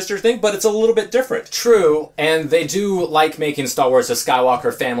brother-sister thing, but it's a little bit different. True, and they do like making Star Wars a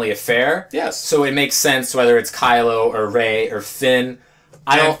Skywalker family affair. Yes. So it makes sense whether it's Kylo or Rey or Finn.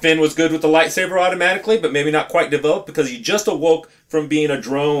 Finn was good with the lightsaber automatically, but maybe not quite developed because he just awoke from being a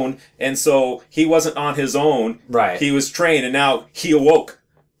drone, and so he wasn't on his own. Right. He was trained, and now he awoke.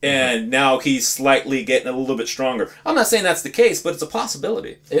 And now he's slightly getting a little bit stronger. I'm not saying that's the case, but it's a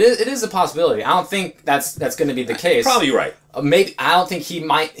possibility. It is a possibility. I don't think that's going to be the case. Probably right. Maybe I don't think he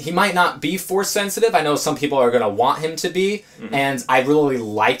might not be force sensitive. I know some people are going to want him to be, and I really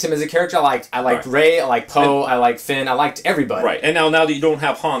liked him as a character. I liked Rey, I liked Poe, I liked Finn, I liked everybody. Right. And now that you don't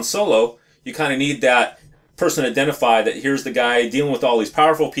have Han Solo, you kind of need that person identify that here's the guy dealing with all these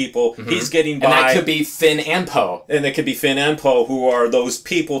powerful people. He's getting by. And that could be Finn and Poe. And it could be Finn and Poe, who are those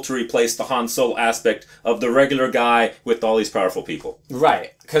people to replace the Han Solo aspect of the regular guy with all these powerful people.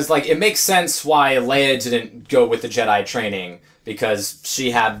 Right. Because, it makes sense why Leia didn't go with the Jedi training, because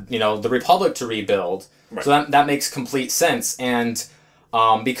she had, the Republic to rebuild. Right. So that makes complete sense. And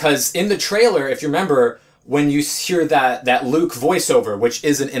because in the trailer, if you remember, when you hear that Luke voiceover, which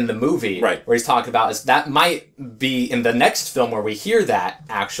isn't in the movie, right, where he's talking about, that might be in the next film where we hear that,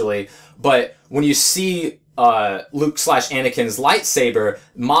 actually. But when you see Luke/Anakin's lightsaber,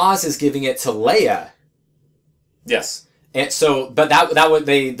 Maz is giving it to Leia. Yes. And so, but that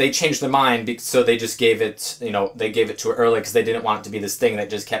they changed their mind, so they just gave it, they gave it to her early because they didn't want it to be this thing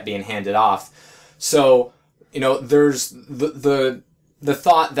that just kept being handed off. So, there's the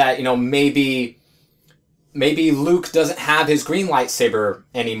thought that, maybe Luke doesn't have his green lightsaber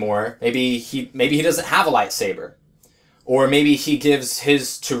anymore. Maybe he doesn't have a lightsaber. Or maybe he gives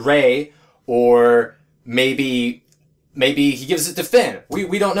his to Rey, or maybe he gives it to Finn.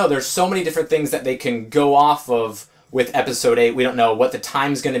 We don't know. There's so many different things that they can go off of with Episode 8. We don't know what the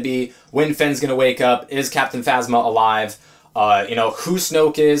time's going to be, when Finn's going to wake up, is Captain Phasma alive, who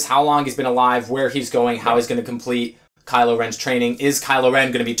Snoke is, how long he's been alive, where he's going, how he's going to complete Kylo Ren's training. Is Kylo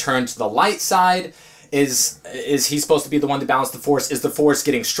Ren going to be turned to the light side? Is he supposed to be the one to balance the Force? Is the Force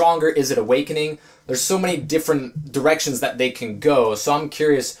getting stronger? Is it awakening? There's so many different directions that they can go. So I'm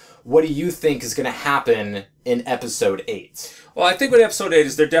curious, what do you think is going to happen in Episode 8? Well, I think with Episode 8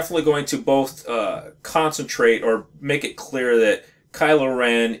 is they're definitely going to both concentrate or make it clear that Kylo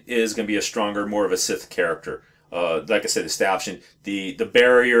Ren is going to be a stronger, more of a Sith character. Like I said, establishing the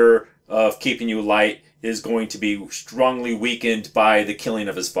barrier of keeping you light is going to be strongly weakened by the killing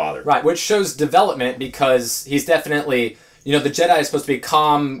of his father. Right, which shows development, because he's definitely, the Jedi is supposed to be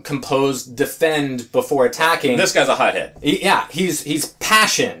calm, composed, defend before attacking. This guy's a hothead. He's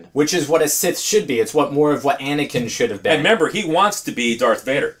passion, which is what a Sith should be. It's more of what Anakin should have been. And remember, he wants to be Darth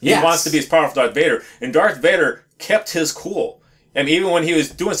Vader. Yes. He wants to be as powerful as Darth Vader. And Darth Vader kept his cool. And even when he was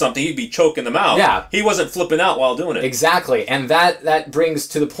doing something, he'd be choking them out. Yeah. He wasn't flipping out while doing it. Exactly. And that brings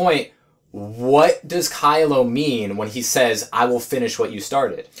to the point, what does Kylo mean when he says, I will finish what you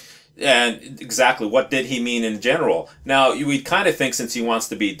started? And exactly, what did he mean in general? Now, we kind of think since he wants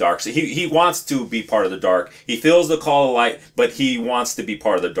to be dark, so he wants to be part of the dark. He feels the call of light, but he wants to be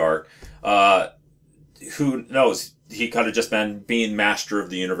part of the dark. Who knows? He could have just been being master of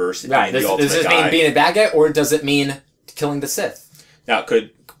the universe. Right. Does this mean being a bad guy, or does it mean killing the Sith? Now, it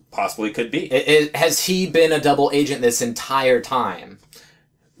could be. Has he been a double agent this entire time?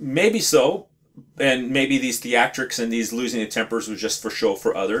 Maybe so, and maybe these theatrics and these losing the tempers was just for show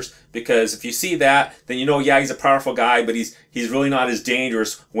for others. Because if you see that, then he's a powerful guy, but he's really not as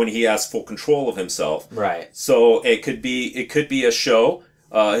dangerous when he has full control of himself. Right. So it could be a show.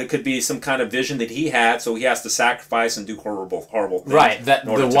 It could be some kind of vision that he had, so he has to sacrifice and do horrible things. Right.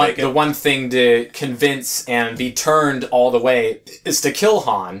 The one thing to convince and be turned all the way is to kill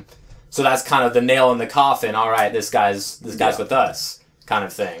Han. So that's kind of the nail in the coffin. All right, this guy's with us. Kind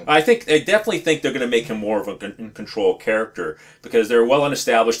of thing. I definitely think they're going to make him more of a control character, because they're well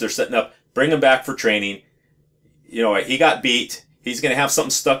established. They're setting up, bring him back for training. He got beat. He's going to have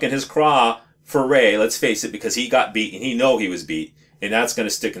something stuck in his craw for Rey. Let's face it, because he got beat and he was beat, and that's going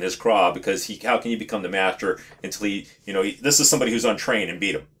to stick in his craw, because how can you become the master until this is somebody who's untrained and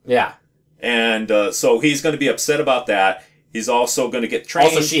beat him. Yeah. And so he's going to be upset about that. He's also going to get trained.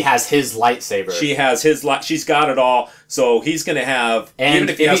 Also, she has his lightsaber. She has his she's got it all. So he's going to have, and even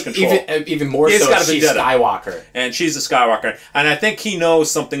if he has control. Even more so, she's Skywalker. And she's a Skywalker. And I think he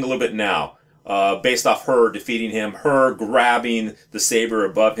knows something a little bit now, based off her defeating him, her grabbing the saber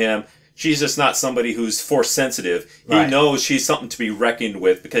above him. She's just not somebody who's force sensitive. He knows she's something to be reckoned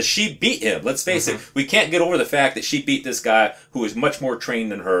with because she beat him. Let's face it. We can't get over the fact that she beat this guy who is much more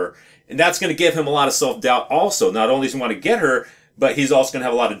trained than her. And that's going to give him a lot of self-doubt also. Not only does he want to get her, but he's also going to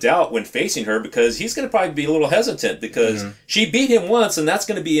have a lot of doubt when facing her because he's going to probably be a little hesitant because she beat him once and that's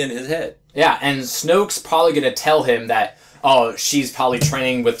going to be in his head. Yeah, and Snoke's probably going to tell him that, oh, she's probably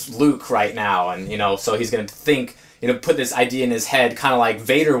training with Luke right now. And, you know, so he's going to think, you know, put this idea in his head, kind of like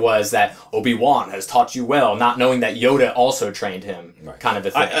Vader was, that Obi-Wan has taught you well, not knowing that Yoda also trained him, kind of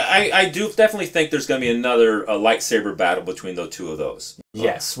a thing. I do definitely think there's going to be another lightsaber battle between the two of those.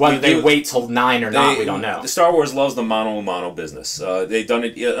 Yes, whether they wait till 9 or not, we don't know. Star Wars loves the mano business. They've done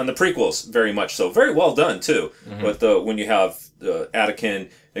it on the prequels very much so. Very well done, too. But when you have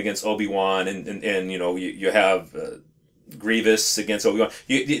Anakin against Obi-Wan and you know, you have Grievous against Obi-Wan.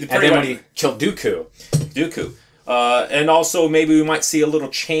 And then when he killed Dooku. And also maybe we might see a little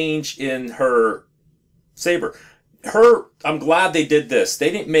change in her saber. I'm glad they did this.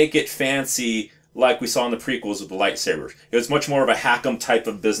 They didn't make it fancy like we saw in the prequels with the lightsabers. It was much more of a hack 'em type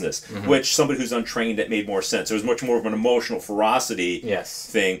of business, which somebody who's untrained, that made more sense. It was much more of an emotional ferocity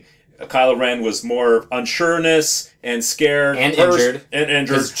thing. Kylo Ren was more unsureness and scared. And injured.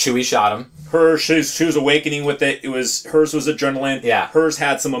 Because Chewie shot him. She was awakening with it. Hers was adrenaline. Yeah. Hers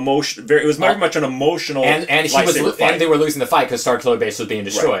had some emotion. It was very much an emotional and they were losing the fight because Starkiller Base was being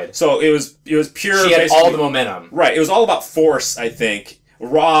destroyed. Right. So it was pure. She had all the momentum. Right. It was all about force, I think.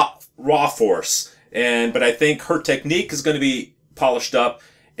 Raw force. But I think her technique is going to be polished up,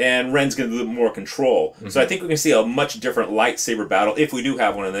 and Ren's going to do more control. So I think we can see a much different lightsaber battle if we do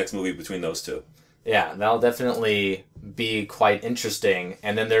have one in the next movie between those two. Yeah, that'll definitely be quite interesting.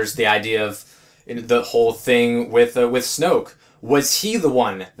 And then there's the idea of the whole thing with Snoke. Was he the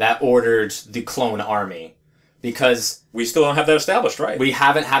one that ordered the clone army? Because we still don't have that established, right? We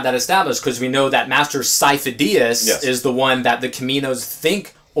haven't had that established because we know that Master Sifo-Dyas is the one that the Caminos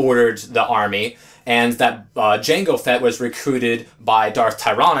think ordered the army, and that Jango Fett was recruited by Darth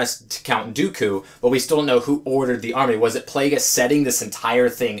Tyrannus to Count Dooku, but we still don't know who ordered the army. Was it Plagueis setting this entire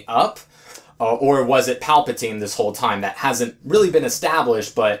thing up? Or was it Palpatine this whole time? That hasn't really been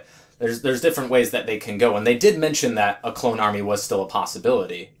established, but there's different ways that they can go. And they did mention that a clone army was still a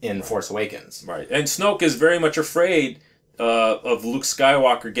possibility in Force Awakens. Right. And Snoke is very much afraid of Luke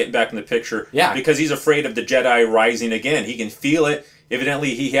Skywalker getting back in the picture. Yeah. Because he's afraid of the Jedi rising again. He can feel it.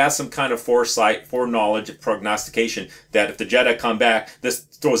 Evidently, he has some kind of foresight, foreknowledge, prognostication that if the Jedi come back, this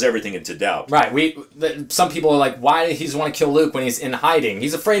throws everything into doubt. Right. Some people are like, why does he want to kill Luke when he's in hiding?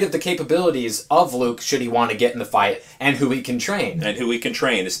 He's afraid of the capabilities of Luke should he want to get in the fight, and who he can train.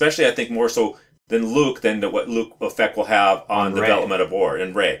 Especially, I think, more so than Luke, than what Luke effect will have on the development of War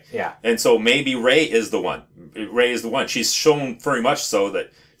and Rey. Yeah. And so maybe Rey is the one. Rey is the one. She's shown very much so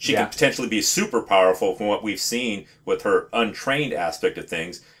that she can potentially be super powerful from what we've seen with her untrained aspect of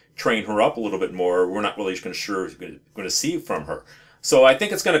things. Train her up a little bit more. We're not really going to see from her. So I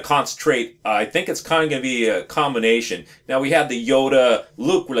think it's going to concentrate. I think it's kind of going to be a combination. Now, we had the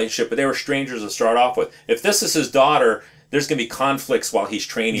Yoda-Luke relationship, but they were strangers to start off with. If this is his daughter, there's going to be conflicts while he's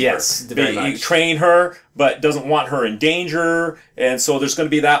training her. Very much. He train her, but doesn't want her in danger. And so there's going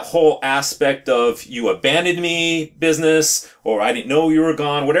to be that whole aspect of you abandoned me business, or I didn't know you were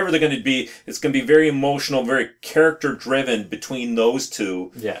gone. Whatever they're going to be, it's going to be very emotional, very character-driven between those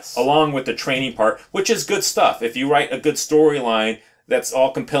two. Yes. Along with the training part, which is good stuff. If you write a good storyline that's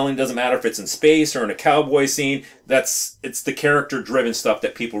all compelling, doesn't matter if it's in space or in a cowboy scene, it's the character-driven stuff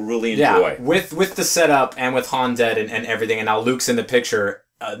that people really enjoy. Yeah, with the setup and with Han dead and everything, and now Luke's in the picture,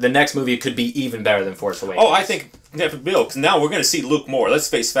 the next movie could be even better than Force Awakens. Oh, I think, Bill, because now we're going to see Luke more. Let's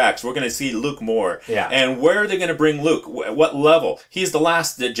face facts. We're going to see Luke more. Yeah. And where are they going to bring Luke? What level? He's the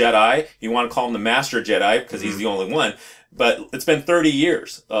last Jedi. You want to call him the Master Jedi because he's the only one. But it's been 30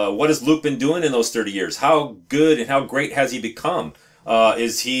 years. What has Luke been doing in those 30 years? How good and how great has he become?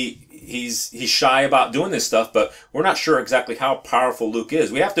 He's shy about doing this stuff, but we're not sure exactly how powerful Luke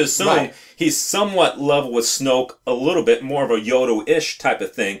is. We have to assume he's somewhat level with Snoke, a little bit more of a Yoda-ish type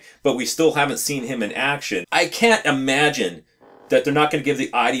of thing, but we still haven't seen him in action. I can't imagine that they're not going to give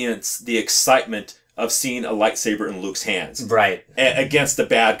the audience the excitement of seeing a lightsaber in Luke's hands. Right. Against the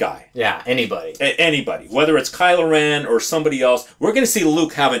bad guy. Yeah, anybody. Anybody. Whether it's Kylo Ren or somebody else, we're going to see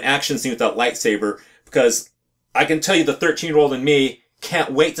Luke have an action scene with that lightsaber, because I can tell you the 13-year-old in me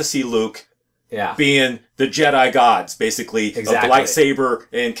can't wait to see Luke being the Jedi gods, basically, of the lightsaber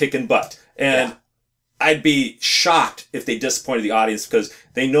and kicking butt. And I'd be shocked if they disappointed the audience because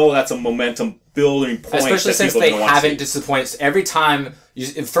they know that's a momentum building point. Especially since they haven't disappointed. Every time,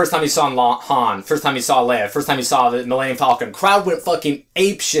 first time you saw Han, first time you saw Leia, first time you saw the Millennium Falcon, crowd went fucking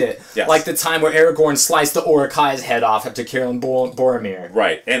apeshit. Yes. Like the time where Aragorn sliced the Uruk-hai's head off after killing Boromir.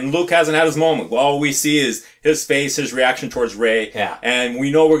 Right. And Luke hasn't had his moment. All we see is his face, his reaction towards Rey. Yeah. And we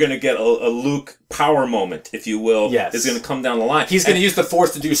know we're going to get a Luke power moment, if you will. Yes. It's going to come down the line. He's going to use the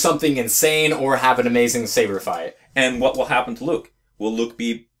Force to do something insane or have an amazing saber fight. And what will happen to Luke? Will Luke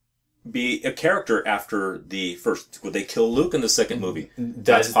be a character after the first? Would they kill Luke in the second movie?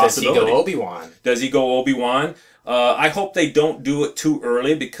 Does he go Obi-Wan? Does he go Obi-Wan? I hope they don't do it too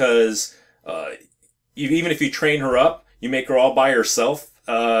early because even if you train her up, you make her all by herself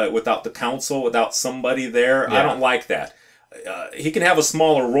without the council, without somebody there. Yeah. I don't like that. He can have a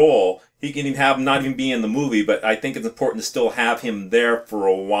smaller role. He can even have not even be in the movie, but I think it's important to still have him there for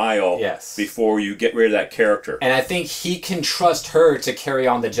a while before you get rid of that character. And I think he can trust her to carry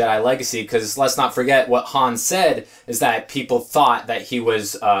on the Jedi legacy, because let's not forget what Han said is that people thought that he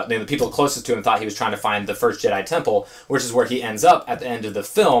was, the people closest to him thought he was trying to find the first Jedi temple, which is where he ends up at the end of the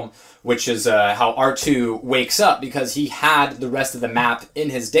film, which is how R2 wakes up because he had the rest of the map in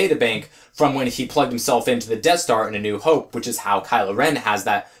his databank from when he plugged himself into the Death Star in A New Hope, which is how Kylo Ren has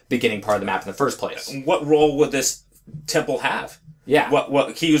that beginning part of the map in the first place. What role would this temple have? Yeah.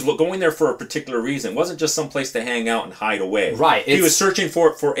 What he was going there for a particular reason. It wasn't just some place to hang out and hide away. Right. He was searching for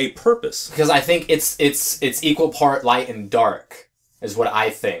it for a purpose. Because I think it's equal part light and dark, is what I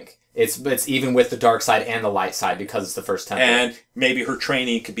think. It's even with the dark side and the light side because it's the first temple. And maybe her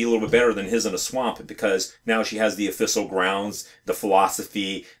training could be a little bit better than his in a swamp because now she has the official grounds, the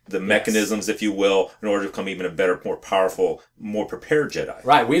philosophy, the mechanisms, if you will, in order to become even a better, more powerful, more prepared Jedi.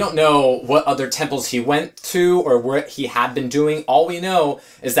 Right. We don't know what other temples he went to or what he had been doing. All we know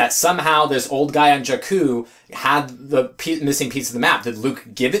is that somehow this old guy on Jakku had the missing piece of the map. Did Luke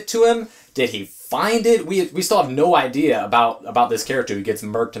give it to him? Did he find it? We still have no idea about this character who gets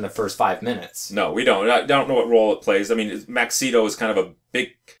murked in the first 5 minutes. No, we don't. I don't know what role it plays. I mean, Max Sito is kind of a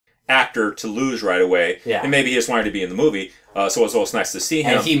big actor to lose right away. Yeah. And maybe he just wanted to be in the movie, so it's always nice to see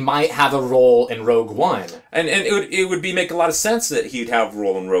him. And he might have a role in Rogue One. And it would make a lot of sense that he'd have a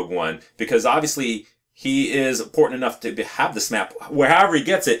role in Rogue One because obviously he is important enough to have this map. Wherever he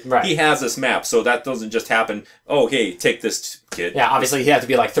gets it, he has this map. So that doesn't just happen, oh, hey, take this kid. Yeah, obviously he has to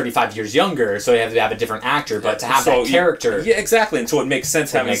be like 35 years younger, so he has to have a different actor, but to have that character... Yeah, exactly. And so it makes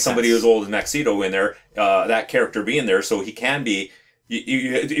sense having somebody who's old as Max Sito in there, that character being there, so he can be...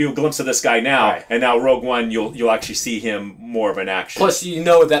 You glimpse of this guy now, and now Rogue One, you'll actually see him more of an action. Plus, you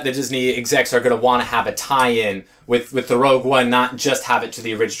know that the Disney execs are going to want to have a tie-in with the Rogue One, not just have it to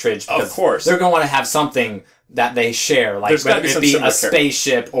the original trilogy. Of course. They're going to want to have something that they share, like whether it be a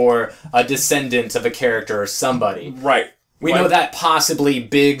spaceship or a descendant of a character or somebody. Right. We know that possibly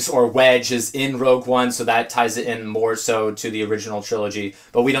Biggs or Wedge is in Rogue One, so that ties it in more so to the original trilogy,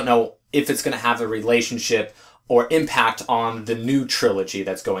 but we don't know if it's going to have a relationship or impact on the new trilogy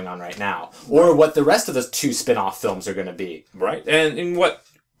that's going on right now, or what the rest of the 2 spin-off films are going to be. Right, and in what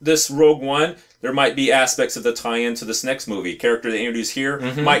this Rogue One, there might be aspects of the tie-in to this next movie. Character they introduce here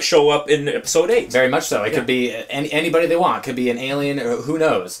might show up in Episode 8. Very much so. It could be anybody they want. It could be an alien, or who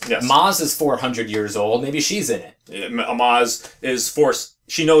knows. Yes. Maz is 400 years old. Maybe she's in it. Maz is Force.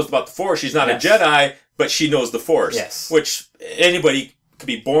 She knows about the Force. She's not a Jedi, but she knows the Force. Yes. Which anybody could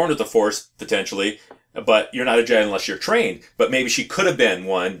be born with the Force, potentially. But you're not a Jedi unless you're trained. But maybe she could have been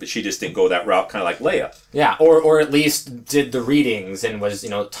one, but she just didn't go that route, kind of like Leia. Yeah, or at least did the readings and was,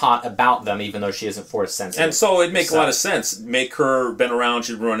 taught about them, even though she isn't Force sensitive. And so it'd make a lot of sense. Make her been around,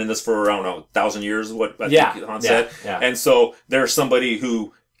 she's been running this for, I don't know, 1,000 years, what I think Han said. Yeah. And so there's somebody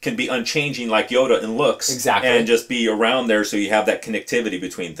who can be unchanging like Yoda in looks. Exactly. And just be around there so you have that connectivity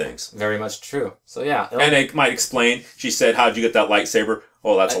between things. Very much true. So yeah. And it might explain, she said, how'd you get that lightsaber?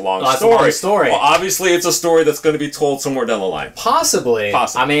 Oh, that's a long story. That's a long story. Well, obviously it's a story that's going to be told somewhere down the line. Possibly.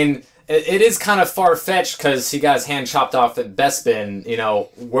 I mean, it is kind of far-fetched because he got his hand chopped off at Bespin.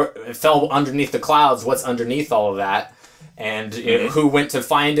 It fell underneath the clouds. What's underneath all of that? And who went to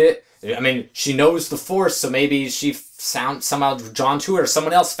find it? I mean, she knows the Force, so maybe she somehow drawn to it, or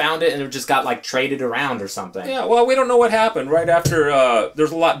someone else found it and it just got like traded around or something. Yeah, well, we don't know what happened. Right after,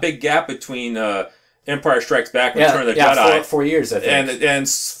 there's a big gap between Empire Strikes Back and Return of the Jedi. 4 years, I think. And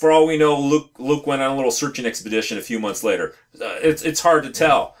for all we know, Luke went on a little searching expedition a few months later. It's hard to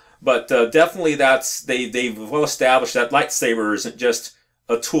tell, but definitely they've well established that lightsaber isn't just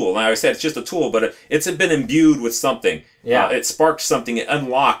a tool. Now I said it's just a tool, but it's been imbued with something. Yeah, it sparked something. It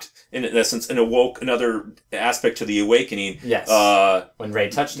unlocked in essence, and awoke another aspect to the awakening. Yes. When Rey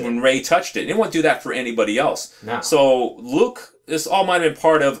touched it. When Rey touched it. It won't do that for anybody else. No. So Luke, this all might have been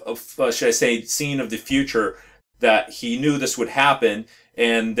part of should I say, scene of the future, that he knew this would happen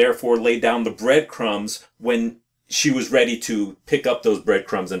and therefore laid down the breadcrumbs when she was ready to pick up those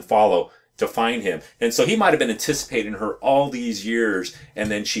breadcrumbs and follow to find him. And so he might have been anticipating her all these years, and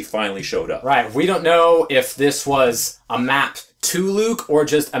then she finally showed up. Right. We don't know if this was a map to Luke or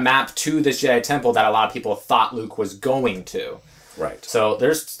just a map to this Jedi Temple that a lot of people thought Luke was going to. Right. So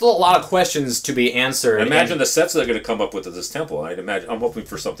there's still a lot of questions to be answered. Imagine the sets they're going to come up with at this temple. I'm hoping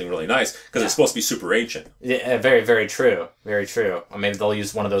for something really nice, because it's supposed to be super ancient. Yeah, very, very true. Very true. Or maybe they'll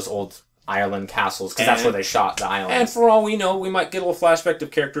use one of those old Ireland castles, because that's where they shot the island. And for all we know, we might get a little flashback of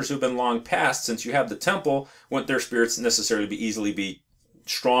characters who've been long past. Since you have the temple, wouldn't their spirits necessarily easily be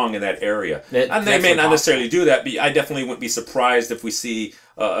strong in that area? And they may not necessarily do that, but I definitely wouldn't be surprised if we see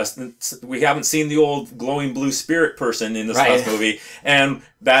we haven't seen the old glowing blue spirit person in this last movie, and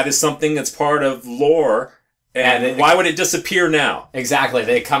that is something that's part of lore. And why would it disappear now? Exactly.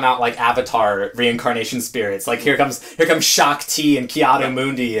 They come out like Avatar reincarnation spirits. Like here comes Shakti and Kiado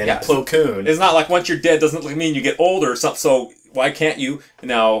Mundi and Plo Koon. It's not like once you're dead doesn't mean you get older or something. So why can't you?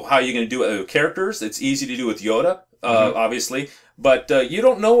 Now, how are you going to do it with characters? It's easy to do with Yoda, obviously. But you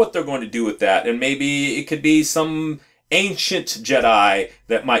don't know what they're going to do with that. And maybe it could be some ancient Jedi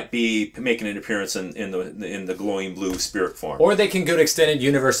that might be making an appearance in the glowing blue spirit form. Or they can go to Extended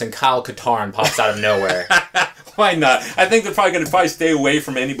Universe and Kyle Katarn pops out of nowhere. Why not? I think they're probably going to stay away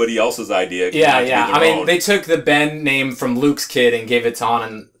from anybody else's idea. Yeah. I mean, they took the Ben name from Luke's kid and gave it to Han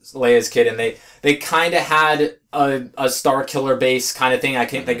and Leia's kid, and they kind of had a Star Killer base kind of thing. I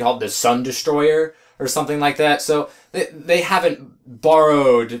think they called it the Sun Destroyer or something like that. So they haven't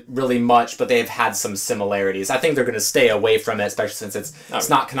borrowed really much, but they've had some similarities. I think they're going to stay away from it, especially since it's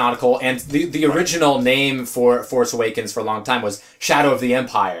not canonical. And the original name for Force Awakens for a long time was Shadow of the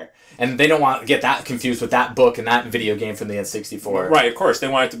Empire. And they don't want to get that confused with that book and that video game from the N64. Right, of course. They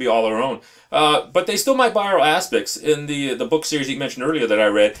want it to be all their own. But they still might borrow aspects. In the book series you mentioned earlier that I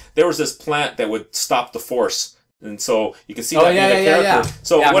read, there was this plant that would stop the Force. And so you can see that in the character. Yeah.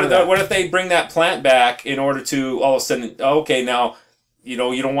 So what if they bring that plant back in order to all of a sudden, okay, now, you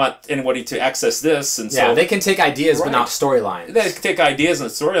don't want anybody to access this. And so they can take ideas, but not storylines. They can take ideas and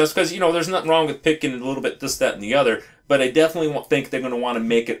storylines because, there's nothing wrong with picking a little bit this, that, and the other. But I definitely think they're going to want to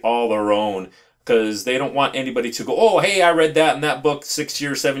make it all their own, because they don't want anybody to go, oh, hey, I read that in that book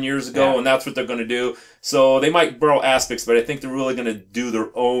 7 years ago, and that's what they're going to do. So they might borrow aspects, but I think they're really going to do their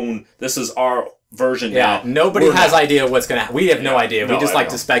own, this is our version now. Nobody has idea what's going to happen. We have no idea. We just like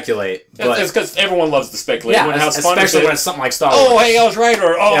to speculate. It's because everyone loves to speculate. Especially when it's something like Star Wars. Oh, hey, I was right,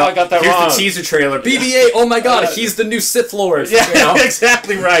 or I got that wrong. Here's the teaser trailer. BB-8, oh my god, he's the new Sith Lord. Yeah,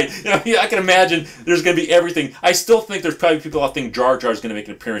 exactly right. I can imagine there's going to be everything. I still think there's probably people out think Jar Jar's going to make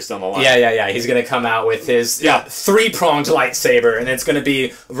an appearance down the line. Yeah. He's going to come out with his three-pronged lightsaber, and it's going to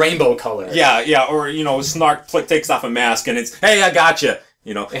be rainbow color. Yeah, or, Snark takes off a mask, and it's, hey, I got you.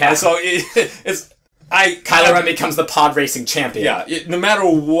 And so it's... Kylo Ren becomes the pod racing champion. Yeah, no matter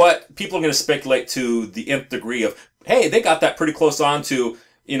what, people are going to speculate to the nth degree of, hey, they got that pretty close on to,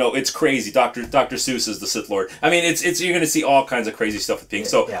 it's crazy. Dr. Seuss is the Sith Lord. I mean, you're going to see all kinds of crazy stuff with things.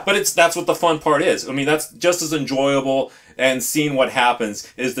 So, but that's what the fun part is. I mean, that's just as enjoyable, and seeing what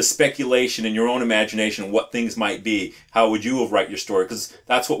happens is the speculation in your own imagination, what things might be. How would you write your story? Because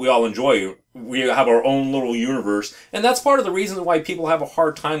that's what we all enjoy. We have our own little universe, and that's part of the reason why people have a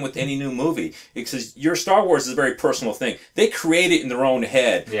hard time with any new movie. Because your Star Wars is a very personal thing. They create it in their own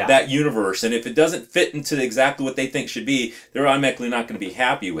head, that universe, and if it doesn't fit into exactly what they think should be, they're automatically not going to be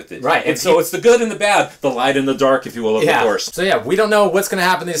happy with it. Right. And so it's the good and the bad, the light and the dark, if you will, of the Force. So we don't know what's going to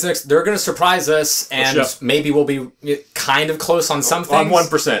happen these next. They're going to surprise us, and maybe we'll be kind of close on some things. On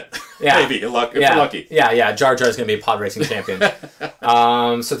 1%. Maybe, if we're lucky. Yeah. Jar Jar's going to be a pod racing champion.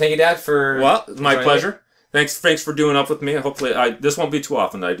 So thank you, Dad, for... Well, my pleasure. Thanks for doing up with me. Hopefully, this won't be too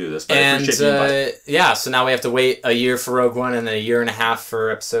often that I do this. But I appreciate the invite. So now we have to wait a year for Rogue One and then a year and a half for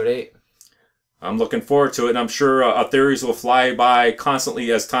Episode 8. I'm looking forward to it, and I'm sure our theories will fly by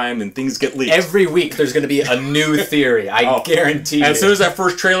constantly as time and things get leaked. Every week there's going to be a new theory. I guarantee you. And as soon as that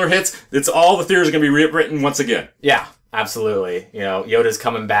first trailer hits, all the theories are going to be rewritten once again. Yeah. Absolutely. Yoda's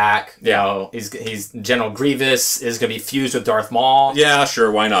coming back. He's General Grievous is going to be fused with Darth Maul. Yeah, sure.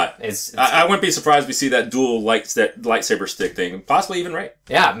 Why not? I wouldn't be surprised if we see that dual lightsaber stick thing. Possibly even Rey.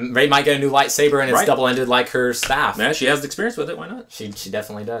 Yeah, Rey might get a new lightsaber, and it's double-ended like her staff. Man, she has the experience with it. Why not? She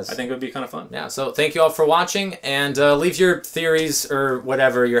definitely does. I think it would be kind of fun. Yeah, so thank you all for watching, and leave your theories or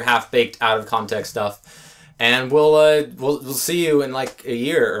whatever, your half-baked, out-of-context stuff. and we'll see you in like a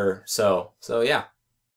year or so. So yeah.